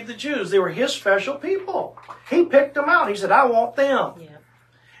married the Jews. They were his special people. He picked them out. He said, I want them. Yeah.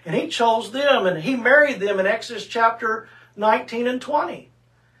 And he chose them, and he married them in Exodus chapter 19 and 20.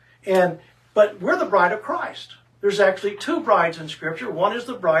 But we're the bride of Christ. There's actually two brides in Scripture. One is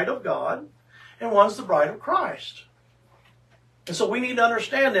the bride of God, and one's the bride of Christ. And so we need to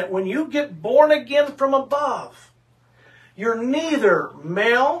understand that when you get born again from above, you're neither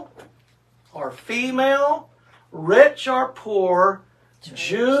male or female, rich or poor,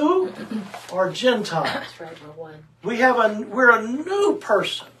 Jew or Gentile. That's right, we're one. We're a new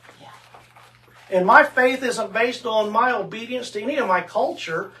person. Yeah. And my faith isn't based on my obedience to any of my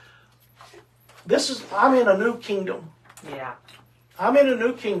culture. I'm in a new kingdom. Yeah. I'm in a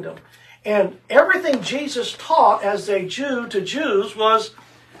new kingdom. And everything Jesus taught as a Jew to Jews was,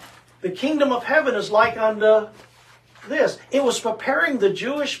 the kingdom of heaven is like unto this. It was preparing the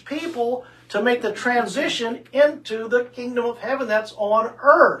Jewish people to make the transition into the kingdom of heaven that's on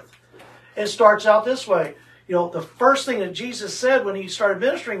earth. It starts out this way. The first thing that Jesus said when he started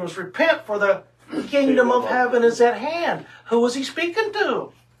ministering was, repent, for the kingdom of heaven is at hand. Who was he speaking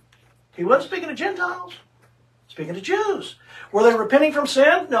to? He wasn't speaking to Gentiles. Speaking to Jews. Were they repenting from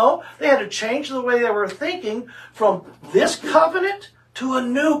sin? No. They had to change the way they were thinking from this covenant to a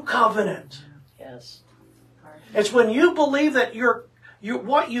new covenant. Yes. It's when you believe that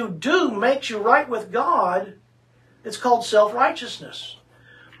what you do makes you right with God, it's called self-righteousness.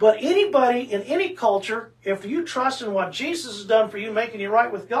 But anybody in any culture, if you trust in what Jesus has done for you, making you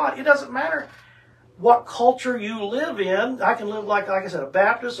right with God, it doesn't matter what culture you live in. I can live like I said, a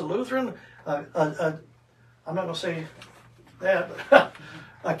Baptist, a Lutheran, I'm not going to say that, but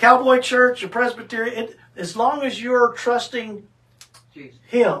a cowboy church, a Presbyterian. As long as you're trusting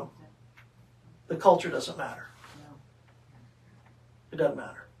him, the culture doesn't matter. It doesn't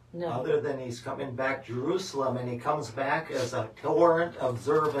matter. No. Other than he's coming back Jerusalem, and he comes back as a torrent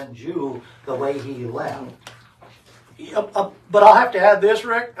observant Jew the way he left. But I'll have to add this,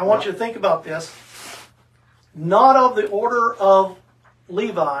 Rick. I want you to think about this. Not of the order of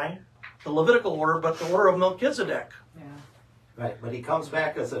Levi, the Levitical order, but the order of Melchizedek. Yeah. Right, but he comes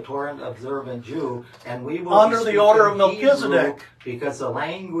back as a torrent observant Jew, and we will under the order of Melchizedek. Because the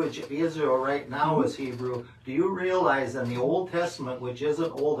language of Israel right now is Hebrew. Do you realize in the Old Testament, which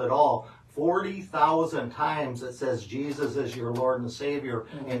isn't old at all, 40,000 times it says Jesus is your Lord and Savior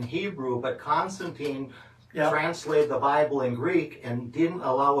in Hebrew, but Constantine translated the Bible in Greek and didn't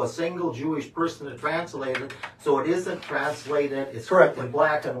allow a single Jewish person to translate it, so it isn't translated, it's in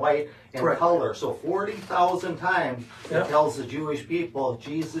black and white and color. So 40,000 times it tells the Jewish people,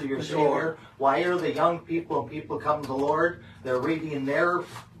 Jesus your Savior. Why are the young people and people come to the Lord? They're reading their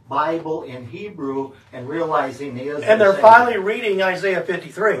Bible in Hebrew and realizing he is. And they're finally reading Isaiah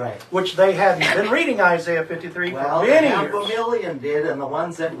 53, which they hadn't been reading Isaiah 53 for many years. Half a million did, and the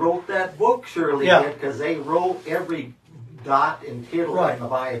ones that wrote that book surely did, because they wrote every dot and tittle in the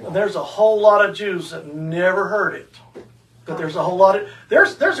Bible. And there's a whole lot of Jews that never heard it, but there's a whole lot of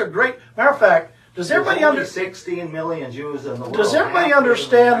there's a great matter of fact. Does everybody understand? 16 million Jews in the world. Does everybody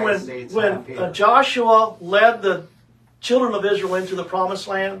understand when Joshua led the children of Israel into the promised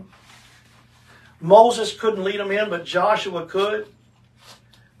land? Moses couldn't lead them in, but Joshua could.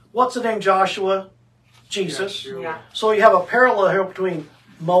 What's the name Joshua? Jesus. Yeah. So you have a parallel here between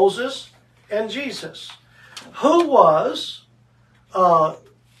Moses and Jesus. Who was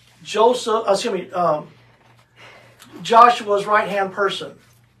Joshua's right-hand person?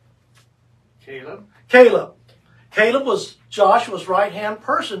 Caleb. Caleb was Joshua's right-hand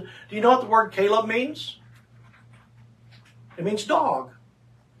person. Do you know what the word Caleb means? It means dog.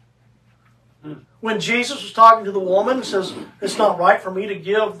 When Jesus was talking to the woman and says, it's not right for me to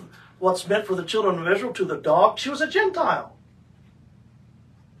give what's meant for the children of Israel to the dog, she was a Gentile.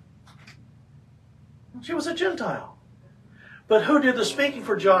 She was a Gentile. But who did the speaking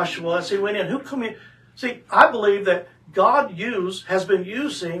for Joshua as he went in? Who come in? See, I believe that God has been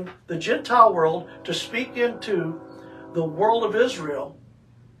using the Gentile world to speak into the world of Israel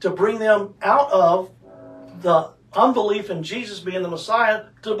to bring them out of the unbelief in Jesus being the Messiah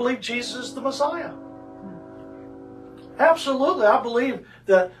to believe Jesus is the Messiah. Absolutely. I believe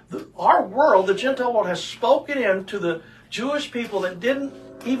that our world, the Gentile world, has spoken into the Jewish people that didn't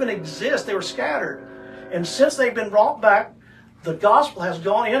even exist. They were scattered. And since they've been brought back, the gospel has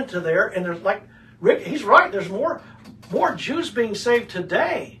gone into there. And there's like, Rick, he's right. There's more Jews being saved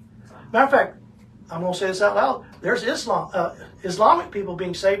today. Matter of fact, I'm going to say this out loud. There's Islamic people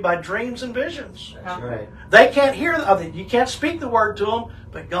being saved by dreams and visions. That's right. They can't hear, you can't speak the word to them,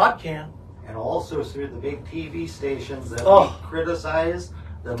 but God can. And also through the big TV stations that we criticize,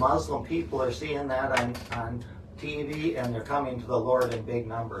 the Muslim people are seeing that on TV, and they're coming to the Lord in big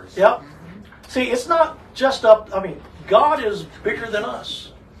numbers. Yep. See, it's not just God is bigger than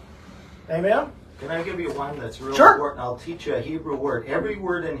us. Amen? Can I give you one that's really Sure. important? I'll teach you a Hebrew word. Every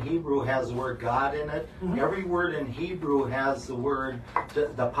word in Hebrew has the word God in it. Mm-hmm. Every word in Hebrew has the word,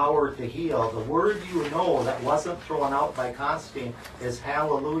 the power to heal. The word you know that wasn't thrown out by Constantine is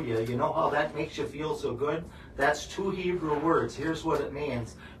hallelujah. You know how that makes you feel so good? That's 2 Hebrew words. Here's what it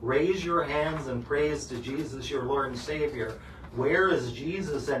means. Raise your hands and praise to Jesus, your Lord and Savior. Where is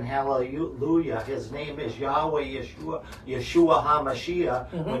Jesus in hallelujah? His name is Yahweh Yeshua HaMashiach.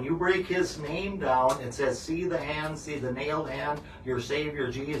 Mm-hmm. When you break his name down, it says, see the hand, see the nailed hand, your Savior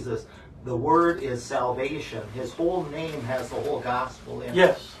Jesus. The word is salvation. His whole name has the whole gospel in it.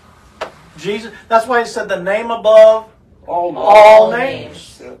 Yes. Jesus. That's why he said the name above All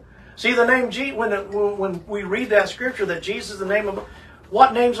names. See, the name Jesus, when we read that scripture that Jesus is the name above,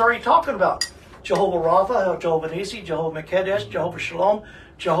 what names are he talking about? Jehovah Rapha, Jehovah Nisi, Jehovah Mekadesh, Jehovah Shalom,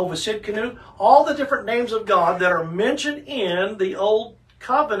 Jehovah Sidkenu, all the different names of God that are mentioned in the Old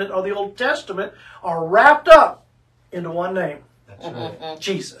Covenant or the Old Testament are wrapped up into one name. That's right.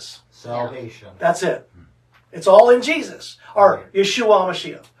 Jesus. Salvation. That's it. It's all in Jesus. Or Yeshua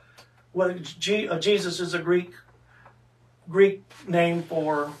HaMashiach. Well, Jesus is a Greek name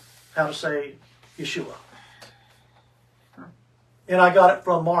for how to say Yeshua. And I got it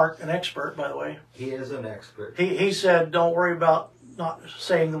from Mark, an expert, by the way. He is an expert. He said, don't worry about not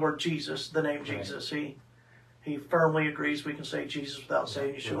saying the word Jesus, the name Jesus. He firmly agrees we can say Jesus without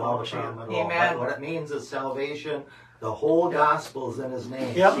saying Yeshua HaMashiach. Amen. What it means is salvation. The whole gospel is in his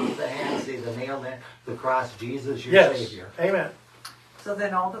name. Yep. See the hand, see the nail, the cross, Jesus, your Savior. Amen. So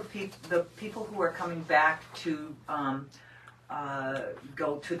then all the people who are coming back to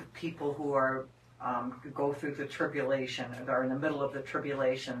go to the people who are go through the tribulation, or in the middle of the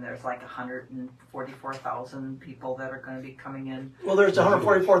tribulation, there's like 144,000 people that are going to be coming in. Well, there's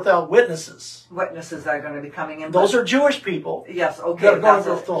 144,000 witnesses. Witnesses that are going to be coming in. Those are Jewish people. Yes, okay. That are going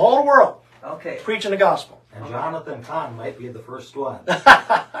to the whole world Okay. preaching the gospel. And Jonathan Kahn might be the first one.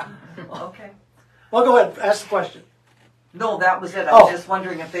 Okay. Well, go ahead. Ask the question. No, that was it. I Oh. was just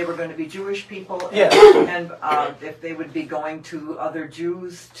wondering if they were going to be Jewish people, and, Yes. and if they would be going to other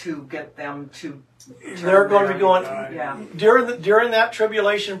Jews to get them to. They're going to be going Yeah. during that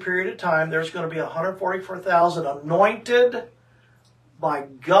tribulation period of time. There's going to be 144,000 anointed by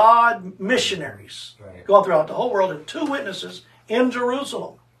God missionaries Right. going throughout the whole world, and 2 witnesses in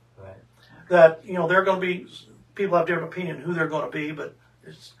Jerusalem. Right. That they're going to be. People have different opinion who they're going to be, but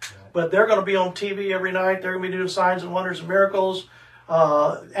they're going to be on TV every night. They're going to be doing signs and wonders and miracles.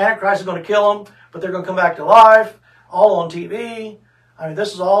 Antichrist is going to kill them, but they're going to come back to life, all on TV. I mean,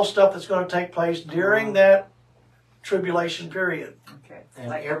 this is all stuff that's going to take place during that tribulation period. Okay.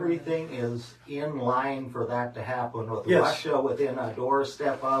 And everything is in line for that to happen, with Yes. Russia within a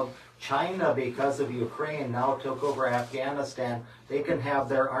doorstep of China, because of Ukraine, now took over Afghanistan. They can have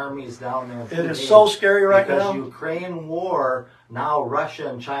their armies down there. It is so scary right because now. Ukraine war, now Russia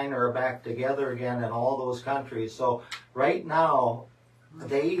and China are back together again in all those countries. So right now,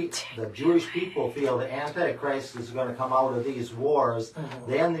 the Jewish people feel the Antichrist is going to come out of these wars.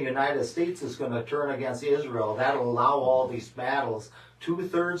 Then the United States is going to turn against Israel. That'll allow all these battles.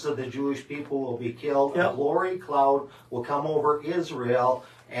 2/3 of the Jewish people will be killed. Yep. A glory cloud will come over Israel,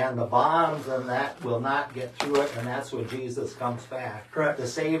 and the bombs and that will not get through it, and that's when Jesus comes back. Correct. To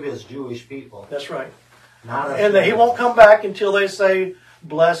save his Jewish people. That's right. Not us. And he won't come back until they say,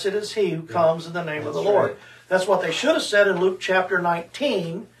 "Blessed is he who comes in the name of the That's Lord." right. That's what they should have said in Luke chapter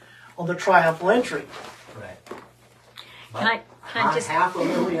 19 on the triumphal entry. Right. Can I Not just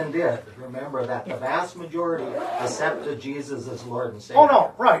 500,000 did. Remember that the vast majority accepted Jesus as Lord and Savior. Oh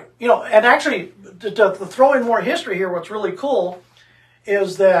no, right. And actually, to throw in more history here, what's really cool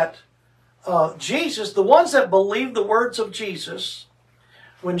is that Jesus, the ones that believed the words of Jesus,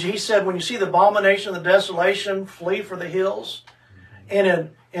 when he said, when you see the abomination of the desolation, flee for the hills.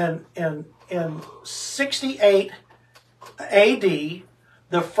 And in 68 AD,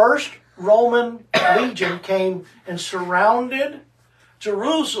 the first Roman legion came and surrounded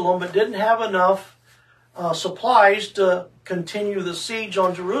Jerusalem, but didn't have enough supplies to continue the siege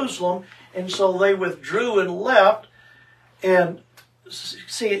on Jerusalem, and so they withdrew and left. And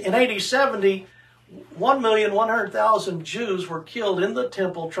see, in AD 70, 1,100,000 Jews were killed in the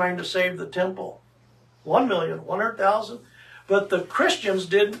temple trying to save the temple. 1,100,000. But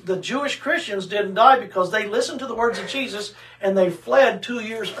the Jewish Christians didn't die because they listened to the words of Jesus and they fled 2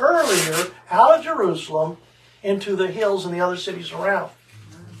 years earlier out of Jerusalem into the hills and the other cities around.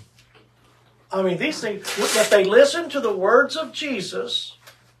 I mean, these things, if they listened to the words of Jesus,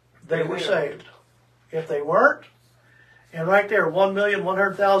 they were saved. If they weren't, and right there,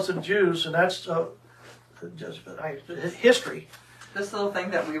 1,100,000 Jews, and that's just history. This little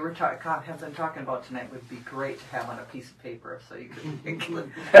thing that we were have been talking about tonight would be great to have on a piece of paper, so you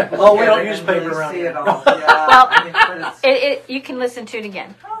could. Oh, we don't use paper around here. here. Well, you can listen to it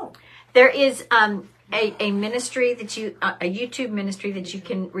again. Oh. There is a ministry that a YouTube ministry that you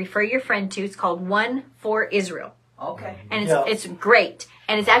can refer your friend to. It's called One for Israel. Okay. And it's great,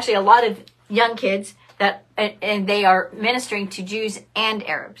 and it's actually a lot of young kids and they are ministering to Jews and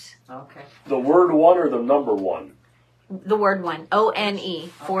Arabs. Okay. The word one or the number one? The word one, ONE,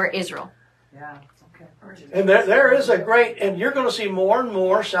 for Israel. Yeah, okay. And there is a great, and you're going to see more and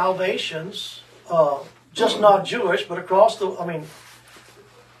more salvations, just not Jewish, but across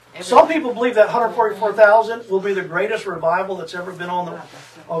some people believe that 144,000 will be the greatest revival that's ever been on the,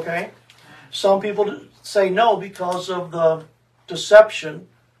 okay? Some people say no because of the deception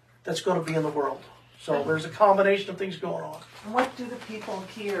that's going to be in the world. So there's a combination of things going on. What do the people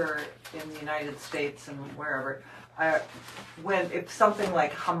here in the United States and wherever, if something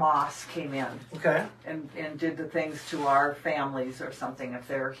like Hamas came in, okay, and did the things to our families or something, if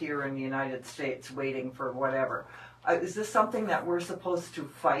they're here in the United States waiting for whatever, is this something that we're supposed to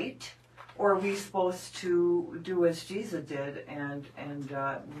fight, or are we supposed to do as Jesus did and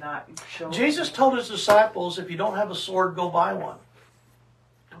not show? Jesus told his disciples, if you don't have a sword, go buy one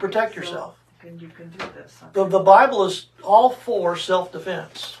to protect yourself. You can do this. The Bible is all for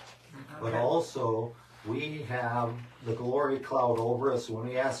self-defense. But also, we have the glory cloud over us. When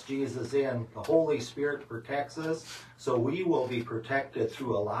we ask Jesus in, the Holy Spirit protects us, so we will be protected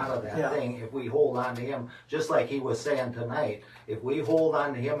through a lot of that thing if we hold on to Him. Just like He was saying tonight, if we hold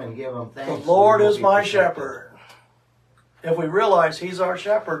on to Him and give Him thanks. The Lord is my shepherd. If we realize He's our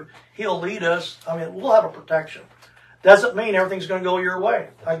shepherd, He'll lead us. I mean, we'll have a protection. Doesn't mean everything's going to go your way.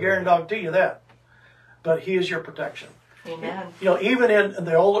 I guarantee you that. But He is your protection. Amen. You know, even in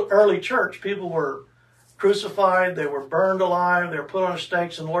the early church, people were crucified, they were burned alive, they were put on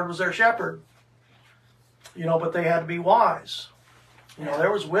stakes, and the Lord was their shepherd. You know, but they had to be wise. You know,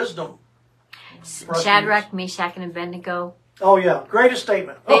 there was wisdom. Shadrach, Meshach, and Abednego. Oh yeah, greatest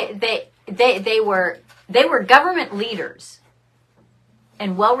statement. They were government leaders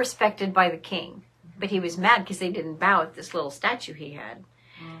and well respected by the king, but he was mad because they didn't bow at this little statue he had,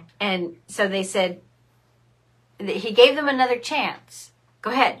 and so they said. He gave them another chance. Go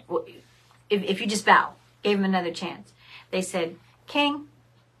ahead, if you just bow. Gave him another chance. They said, King,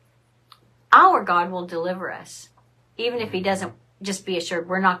 our God will deliver us, even if He doesn't. Just be assured,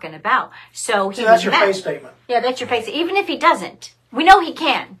 we're not going to bow. So that's your faith statement. Yeah, that's your faith. Even if He doesn't, we know He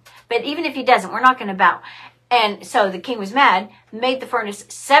can, but even if He doesn't, we're not going to bow. And so the king was mad, made the furnace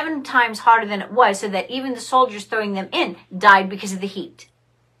 7 times hotter than it was, so that even the soldiers throwing them in died because of the heat.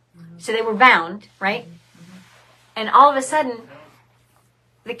 So they were bound, right? And all of a sudden,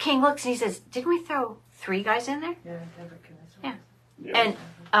 the king looks and he says, "Didn't we throw 3 guys in there?" Yeah. And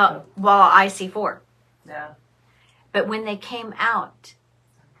I see 4. Yeah. But when they came out,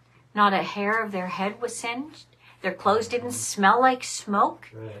 not a hair of their head was singed. Their clothes didn't smell like smoke.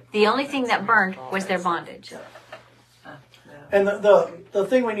 Right. The only thing that burned was their bondage. And the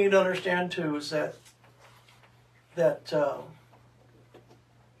thing we need to understand too is that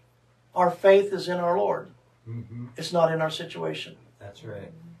our faith is in our Lord. Mm-hmm. It's not in our situation. That's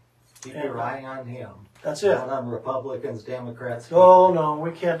right. Keep your eye on Him. That's it. Not on Republicans, Democrats. Oh, no,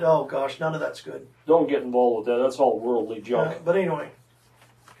 we can't. Oh, gosh, none of that's good. Don't get involved with that. That's all worldly junk. But anyway,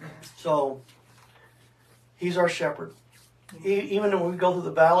 so He's our shepherd. Even when we go through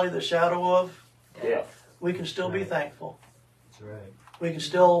the valley of the shadow of death, we can still be thankful. That's right. We can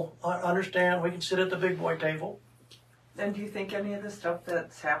still understand. We can sit at the big boy table. And do you think any of the stuff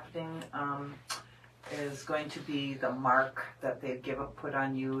that's happening is going to be the mark that they put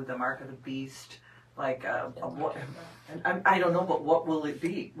on you, the mark of the beast. Like, I don't know, but what will it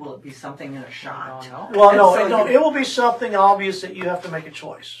be? Will it be something in a shot? Well, no, it will be something obvious that you have to make a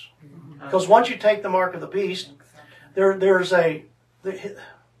choice. Because once you take the mark of the beast, there's we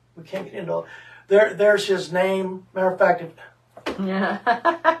can't get into it. There's his name. Matter of fact,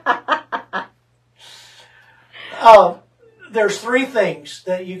 there's three things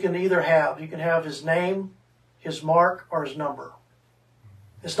that you can either have. You can have his name, his mark, or his number.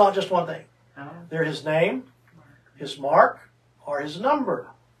 It's not just one thing. There's his name, his mark, or his number.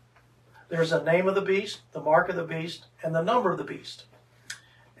 There's a name of the beast, the mark of the beast, and the number of the beast.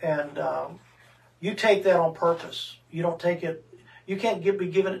 And you take that on purpose. You don't take it. You can't be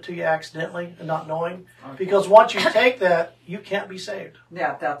giving it to you accidentally and not knowing, because once you take that, you can't be saved.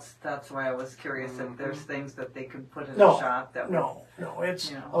 Yeah, that's why I was curious if there's things that they could put in a shot. No.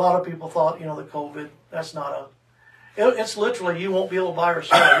 It's a lot of people thought the COVID. That's not a. It's literally, you won't be able to buy or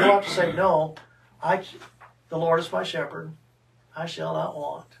sell. You'll have to say, no, the Lord is my shepherd. I shall not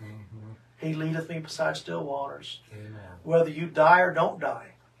want. Mm-hmm. He leadeth me beside still waters. Amen. Whether you die or don't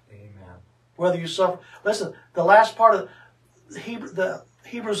die. Amen. Whether you suffer. Listen, the last part of the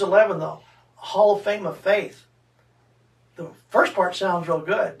Hebrews 11, the Hall of Fame of Faith. The first part sounds real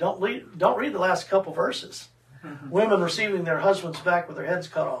good. Don't read the last couple verses. Mm-hmm. Women receiving their husbands back with their heads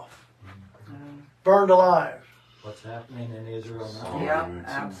cut off. Mm-hmm. Burned alive. What's happening in Israel now? Yeah,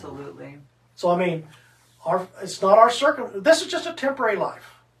 absolutely. So, it's not our this is just a temporary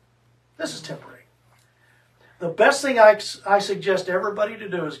life. This is temporary. The best thing I suggest everybody to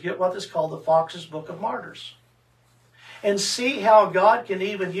do is get what is called the Fox's Book of Martyrs. And see how God can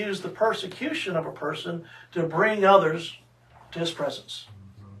even use the persecution of a person to bring others to his presence.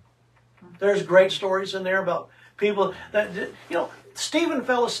 There's great stories in there about people that, Stephen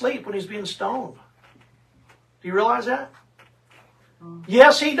fell asleep when he's being stoned. Do you realize that?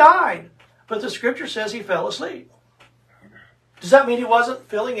 Yes, he died, but the scripture says he fell asleep. Does that mean he wasn't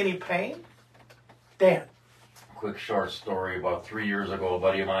feeling any pain? Dan. Quick short story. About 3 years ago, a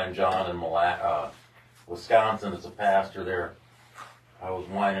buddy of mine, John, in Wisconsin, is a pastor there. I was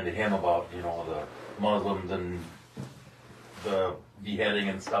whining to him about, the Muslims and the beheading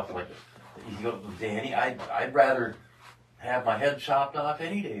and stuff like that. He goes, Danny, I'd rather have my head chopped off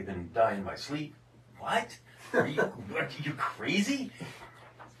any day than die in my sleep. What? Are you crazy?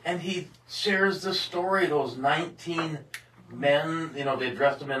 And he shares the story, those 19 men, they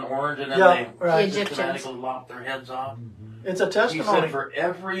dressed them in orange and then they systematically lopped their heads off. Mm-hmm. It's a testimony. He said for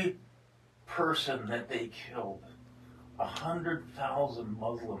every person that they killed, 100,000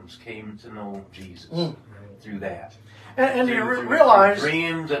 Muslims came to know Jesus through that. And you realize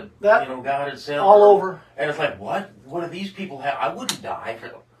dreams that God had sent all over. And it's like, what? What do these people have? I wouldn't die for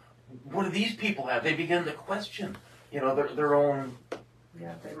them. What do these people have? They begin to question, their own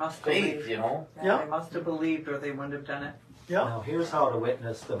they must faith, They must have believed or they wouldn't have done it. Yeah. Now here's how to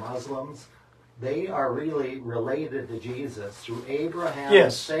witness the Muslims. They are really related to Jesus through Abraham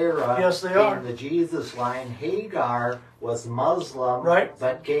and Sarah. Yes, they are. In the Jesus line, Hagar was Muslim,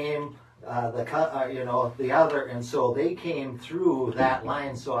 but came the other, and so they came through that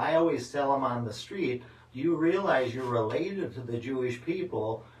line. So I always tell them on the street, you realize you're related to the Jewish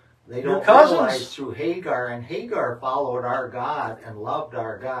people. They don't realize through Hagar, and Hagar followed our God and loved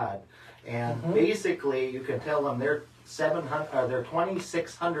our God. And basically, you can tell them they're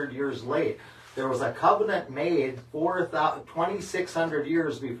 2,600 years late. There was a covenant made 2,600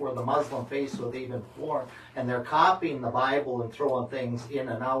 years before the Muslim faith was even formed, and they're copying the Bible and throwing things in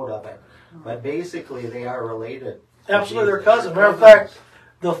and out of it. But basically, they are related. Absolutely, they're cousins. Matter of fact,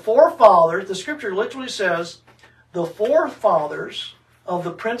 the forefathers, the scripture literally says, the forefathers of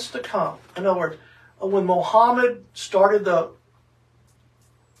the prince to come. In other words, when Muhammad started that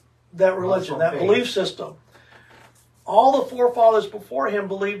religion, that belief system, all the forefathers before him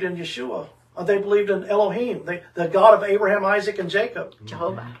believed in Yeshua. They believed in Elohim, the God of Abraham, Isaac, and Jacob.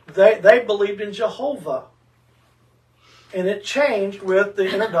 Jehovah. They believed in Jehovah. And it changed with the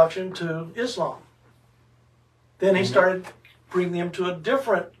introduction to Islam. Then he started bringing them to a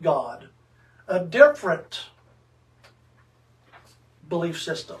different God, a different belief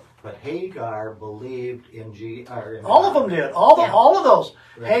system. But Hagar believed in all of them did. All of those.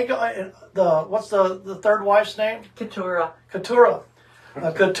 Right. Hagar. What's the third wife's name? Keturah. Keturah.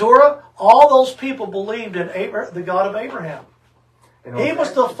 All those people believed in the God of Abraham. He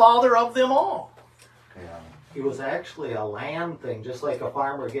was the father of them all. Yeah. It was actually a land thing, just like a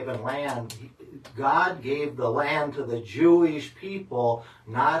farmer giving land. God gave the land to the Jewish people,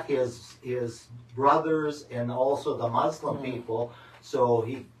 not his brothers and also the Muslim people. So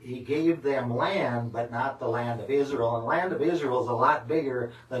he gave them land, but not the land of Israel. And the land of Israel is a lot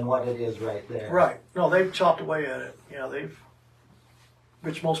bigger than what it is right there. Right. No, they've chopped away at it.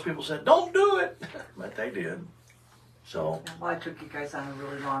 Which most people said, don't do it. But they did. So. Well, I took you guys on a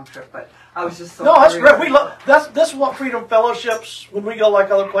really long trip, but I was just so. No, that's curious. great. This is what Freedom Fellowships, when we go like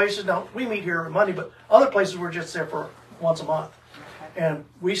other places, now we meet here every Monday, but other places we're just there for once a month. Okay. And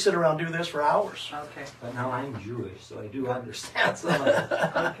we sit around and do this for hours. Okay. But now I'm Jewish, so I do understand some of it.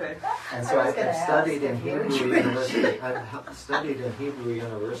 Okay. And so I've studied in Hebrew University. I've studied in Hebrew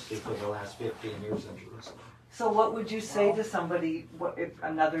University for the last 15 years in Jerusalem. So what would you say to somebody, if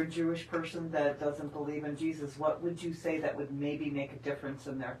another Jewish person that doesn't believe in Jesus, what would you say that would maybe make a difference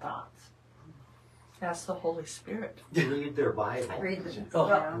in their thoughts? Ask the Holy Spirit. Read their Bible. Read the. Oh.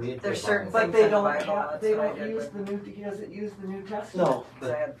 Yeah. Read There's their certain Bible. But things they in the don't Bible, have, that's they what I don't did use with- the new, he doesn't use the New Testament. No.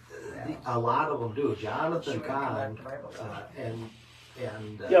 So I had, A lot of them do. Jonathan Should we come back Kahn to Bible? and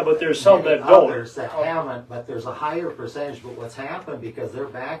Yeah, but there's some many that don't. others that haven't, but there's a higher percentage. But what's happened, because they're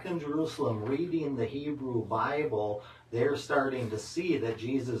back in Jerusalem reading the Hebrew Bible, they're starting to see that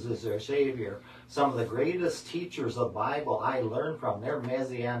Jesus is their Savior. Some of the greatest teachers of Bible I learned from, they're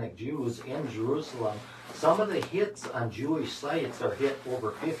Messianic Jews in Jerusalem. Some of the hits on Jewish sites are hit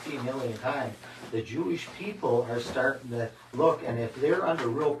over 50 million times. The Jewish people are starting to look, and if they're under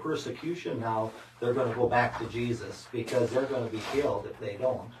real persecution now, they're going to go back to Jesus, because they're going to be killed if they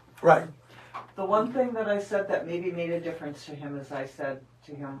don't. Right. The one thing that I said that maybe made a difference to him is I said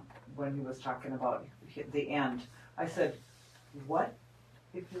to him when he was talking about the end, I said, what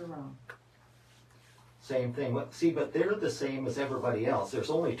if you're wrong? Same thing. See, but they're the same as everybody else. There's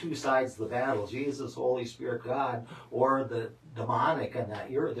only two sides to the battle: Jesus, Holy Spirit, God, or the demonic. And that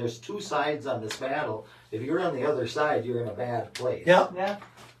there's two sides on this battle. If you're on the other side, you're in a bad place. Yeah.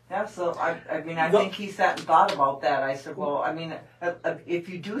 Yeah, so I mean, I think he sat and thought about that. I said, well, I mean, if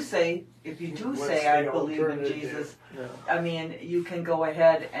you do say I believe in Jesus, Yeah. I mean, you can go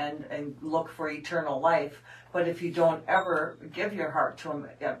ahead and look for eternal life. But if you don't ever give your heart to him,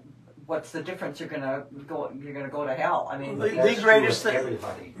 what's the difference? You're gonna go to hell. I mean, The greatest thing.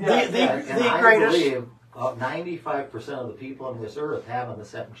 Everybody. The I greatest. believe 95% of the people on this earth haven't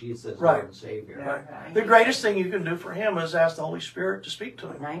accepted Jesus as Right. Lord and Savior. Right. The greatest thing you can do for him is ask the Holy Spirit to speak to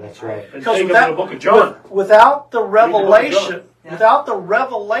him. That's right. And take him to the book of John. Without the Read the book of revelation, John. without the or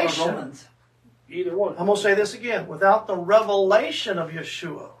revelation, Romans. Either one. I'm going to say this again, without the revelation of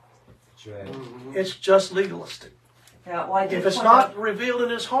Yeshua, That's right. it's just legalistic. Yeah, well, I did If it's point not out- revealed in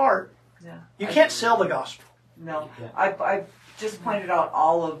his heart, yeah, you can't sell the gospel. No, Yeah. I just pointed out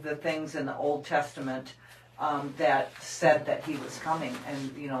all of the things in the Old Testament that said that he was coming,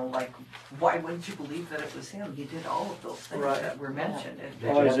 and like, why wouldn't you believe that it was him? He did all of those things Right. that were mentioned. They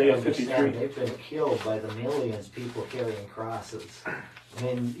don't Isaiah understand 53. They've been killed by the millions of people carrying crosses. I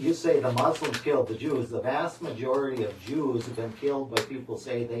mean, you say the Muslims killed the Jews. The vast majority of Jews have been killed by people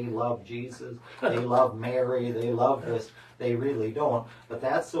say they love Jesus, they love Mary, they love this. They really don't. But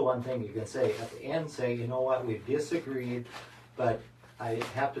that's the one thing you can say. At the end, say, you know what, we've disagreed, but I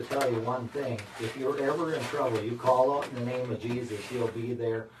have to tell you one thing. If you're ever in trouble, you call out in the name of Jesus. He'll be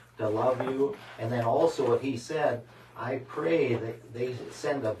there to love you. And then also what he said, I pray that they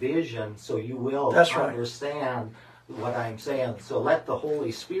send a vision so you will That's right. understand what I'm saying. So let the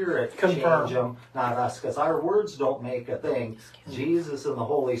Holy Spirit Confirm. change them, not us, because our words don't make a thing. Jesus and the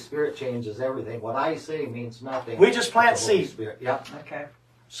Holy Spirit changes everything. What I say means nothing. We just plant The Holy seed. Spirit. Yep, Okay.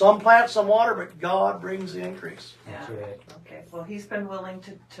 Some plant, some water, but God brings the increase. that's Yeah. right. Okay. Well, he's been willing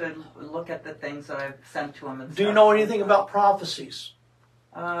to look at the things that I've sent to him. And Do you stuff. know anything about prophecies?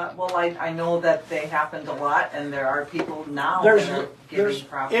 Well, I know that they happened a lot, and there are people now There's that are there's giving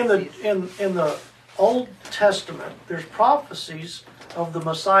prophecies. in the Old Testament, there's prophecies of the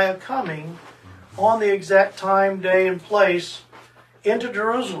Messiah coming on the exact time, day, and place into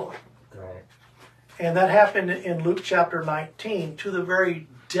Jerusalem. Right. And that happened in Luke chapter 19 to the very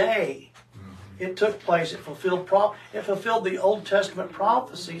day it took place. It fulfilled the Old Testament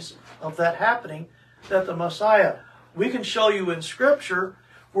prophecies of that happening, that the Messiah. We can show you in Scripture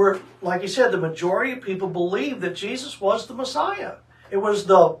where, like you said, the majority of people believed that Jesus was the Messiah. It was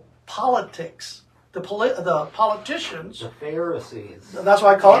the politics, the politicians. The Pharisees. That's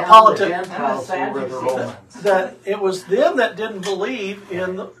why I call it And politics. the Gentiles who were the Romans. That it was them that didn't believe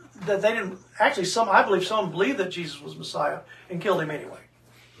in that they didn't actually. I believe some believed that Jesus was Messiah and killed him anyway.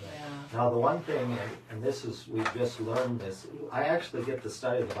 Now the one thing, and this is, we've just learned this, I actually get to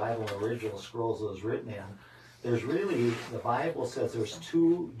study the Bible in the original scrolls it was written in. There's really, the Bible says there's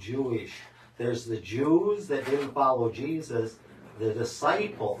two Jewish. There's the Jews that didn't follow Jesus. the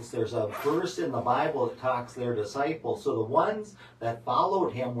disciples, there's a verse in the Bible that talks their disciples. So the ones that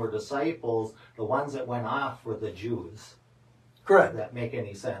followed him were disciples. The ones that went off were the Jews. Correct. Does that make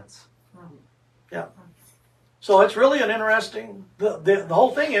any sense? Yeah. So it's really an interesting, the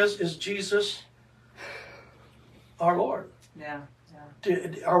whole thing is Jesus our Lord? Yeah.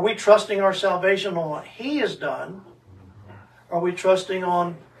 Are we trusting our salvation on what He has done? Are we trusting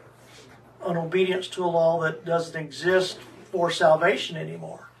on an obedience to a law that doesn't exist for salvation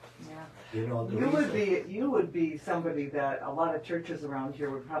anymore? You know, you would be somebody that a lot of churches around here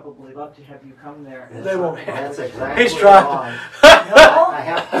would probably love to have you come there. They won't. That's exactly He's trying. I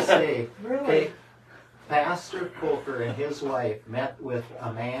have to say, Really? Pastor COKER and his wife met with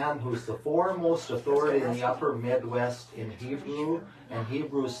a man who's the foremost authority in the upper Midwest in Hebrew and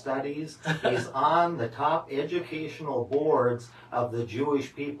Hebrew studies. He's on the top educational boards of the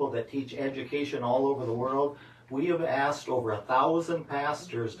Jewish people that teach education all over the world. We have asked over 1,000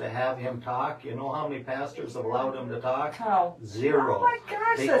 pastors to have him talk. You know how many pastors have allowed him to talk? How? 0. Oh my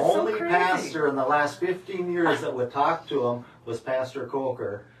gosh, the that's so only crazy. pastor in the last 15 years that would talk to him was Pastor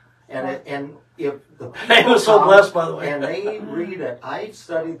COKER. And if the people He was so come blessed, by the way. and they read it, I've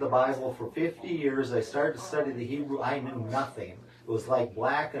studied the Bible for 50 years. I started to study the Hebrew. I knew nothing. It was like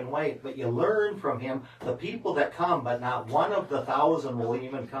black and white. But you learn from him. The people that come, but not one of the 1,000 will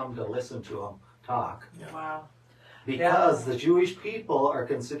even come to listen to him talk. Wow. Because the Jewish people are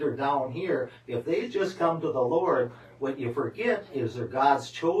considered down here. If they just come to the Lord, what you forget is they're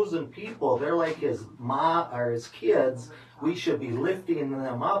God's chosen people. They're like His ma or His kids. We should be lifting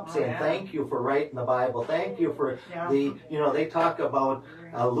them up, saying, thank you for writing the Bible. Thank you for they talk about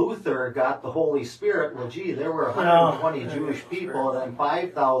Luther got the Holy Spirit. Well, gee, there were 120 Jewish people and then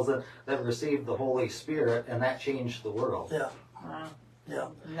 5,000 that received the Holy Spirit, and that changed the world. Yeah. Yeah.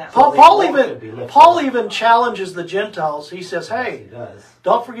 Paul even challenges the Gentiles. He says, hey,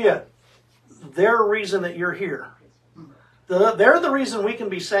 don't forget, they're the reason that you're here. They're the reason we can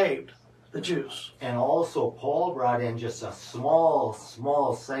be saved, the Jews. And also, Paul brought in just a small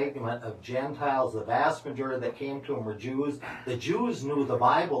segment of Gentiles. The vast majority that came to him were Jews. The Jews knew the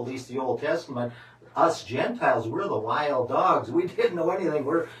Bible, at least the Old Testament. Us Gentiles, we're the wild dogs. We didn't know anything.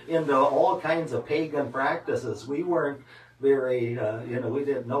 We're into all kinds of pagan practices. We weren't very, we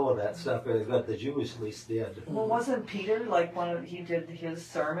didn't know that stuff very good. The Jews at least did. Well, wasn't Peter like he did his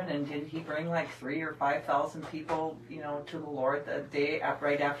sermon, and did he bring like 3,000 or 5,000 people, to the Lord the day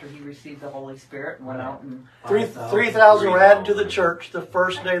right after he received the Holy Spirit and went out and 3,000 were added to the church the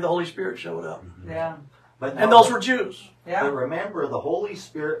first day the Holy Spirit showed up. Yeah. And those were Jews. Yeah. But remember, the Holy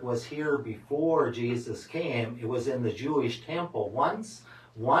Spirit was here before Jesus came. It was in the Jewish temple. Once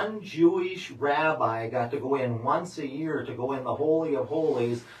one Jewish rabbi got to go in once a year to go in the Holy of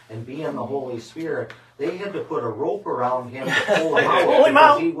Holies and be in the Holy Spirit. They had to put a rope around him to pull him out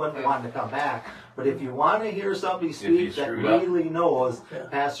because he wouldn't want to come back. But if you want to hear somebody speak that really knows,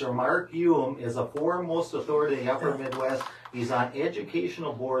 Pastor Mark Hume is a foremost authority in the Upper Midwest. He's on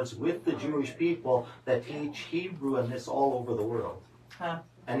educational boards with the Jewish people that teach Hebrew and this all over the world. Huh.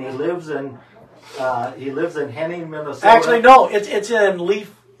 And he lives in Henning, Minnesota. Actually, no, it's in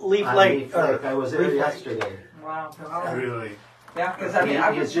Leaf Lake. I was there yesterday. Wow. Really? Yeah,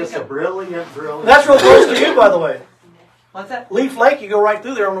 because He's just a brilliant. That's real close to you, by the way. What's that? Leaf Lake, you go right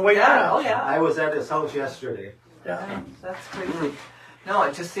through there on the way down. Oh yeah. I was at his house yesterday. Yeah. That's crazy. No,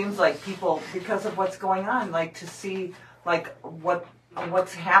 it just seems like people, because of what's going on, like to see like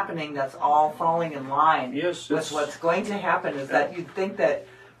what's happening, that's all falling in line. Yes, with what's going to happen is that you'd think that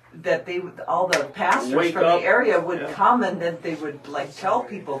they would, all the pastors Wake from up. the area would come and then they would like tell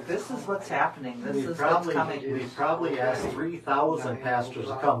people, this is what's happening, this is what's coming. We probably asked 3,000 pastors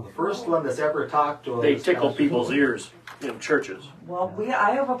to come. The first one that's ever talked to us. They tickle people's ears in churches. Well,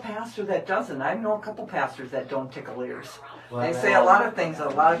 I have a pastor that doesn't. I know a couple pastors that don't tickle ears. Well, They say a lot of things that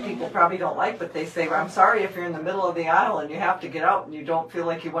a lot of people probably don't like, but they say, I'm sorry if you're in the middle of the aisle and you have to get out and you don't feel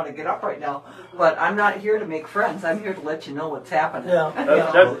like you want to get up right now, but I'm not here to make friends. I'm here to let you know what's happening.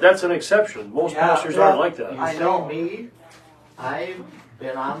 Yeah. That's an exception. Most pastors aren't like that. You know me, I've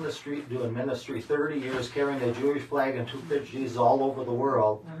been on the street doing ministry 30 years, carrying the Jewish flag and 2 pictures of Jesus all over the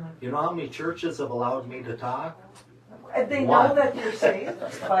world. You know how many churches have allowed me to talk? And they know that you're saved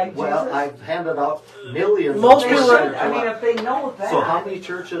by Jesus. Well, I've handed out millions. Most of people churches. I mean, if they know that. So how many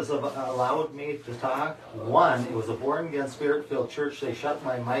churches have allowed me to talk? One, it was a born-again, spirit-filled church. They shut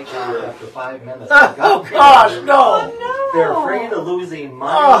my mic off after 5 minutes. Oh, gosh, no. They're afraid of losing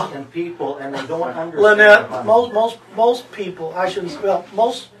money and people, and they don't understand. Lynette, most people,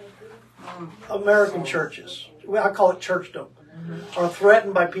 most American churches, I call it churchdom, are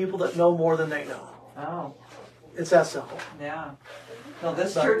threatened by people that know more than they know. Oh. It's that simple. Yeah. No,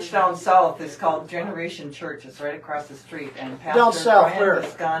 this church down south is called Generation Church. It's right across the street. And Pastor Down south, Brian where?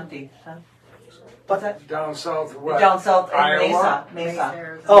 Visconti. Huh? What's that? Down south, what? Down south in Iowa?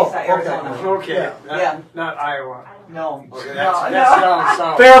 Mesa. Oh, Mesa, okay. Arizona. Okay, Yeah. Yeah. not Iowa. No. Okay, No, that's no. down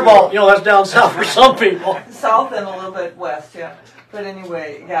south. Faribault, that's down south for some people. South and a little bit west, yeah. But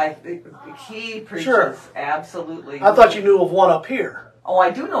anyway, yeah, he preaches Sure. absolutely. I thought you knew of one up here. Oh,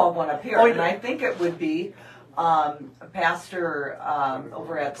 I do know of one up here, Oh, you and do? I think it would be pastor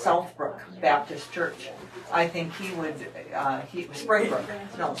over at Southbrook Baptist Church. I think he would, Springbrook,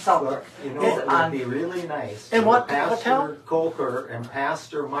 no, Southbrook. You know, it would be really nice. And if what Pastor town? COKER and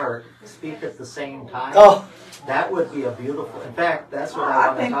Pastor Mark speak at the same time. Oh. That would be a beautiful, in fact, that's what I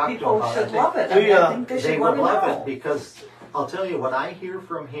want to think talk to him people about. should love it. we, I think they They should would want to love know. it because I'll tell you what I hear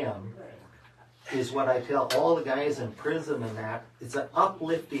from him is what I tell all the guys in prison and that. It's an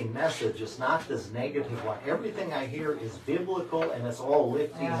uplifting message. It's not this negative one. Everything I hear is biblical and it's all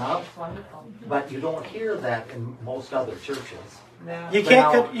lifting Yeah, up. that's wonderful. But you don't hear that in most other churches. Yeah. You But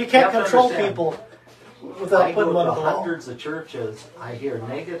can't now, you can't have to control understand, people without I putting go one to below. hundreds of churches. I hear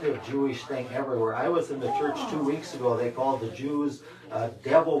negative Jewish thing everywhere. I was in the church 2 weeks ago. They called the Jews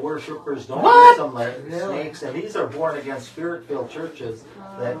devil worshippers. Don't What? use them like snakes. And these are born again, spirit-filled churches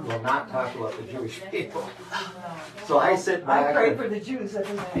that will not talk about the Jewish people. So I sit I back. pray and- for the Jews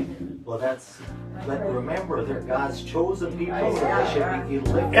every night. well, but remember, they're God's chosen people, so they should be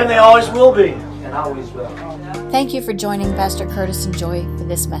lifted And they up, always will be. and always will. Thank you for joining Pastor Curtis and Joy for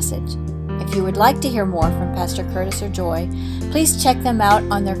this message. If you would like to hear more from Pastor Curtis or Joy, please check them out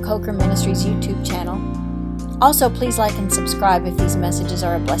on their COKER Ministries YouTube channel. Also, please like and subscribe if these messages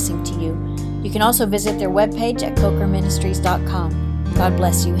are a blessing to you. You can also visit their webpage at cokerministries.com. God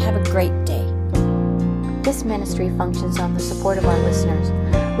bless you. Have a great day. This ministry functions on the support of our listeners.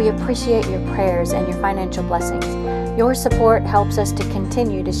 We appreciate your prayers and your financial blessings. Your support helps us to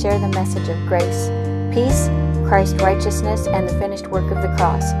continue to share the message of grace, peace, Christ's righteousness, and the finished work of the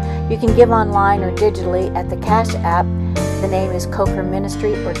cross. You can give online or digitally at the Cash App. The name is COKER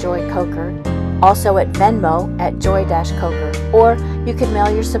Ministry or Joy COKER. Also at Venmo at Joy-COKER. Or you can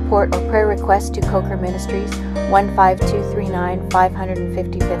mail your support or prayer requests to COKER Ministries, 15239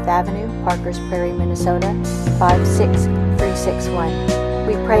 555th Avenue, Parkers Prairie, Minnesota, 56361.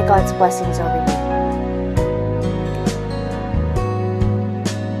 We pray God's blessings over you.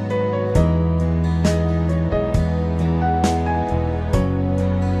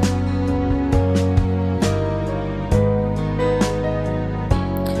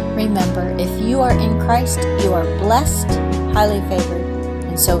 Remember, if you are in Christ, you are blessed, highly favored,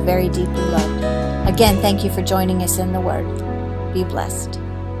 and so very deeply loved. Again, thank you for joining us in the Word. Be blessed.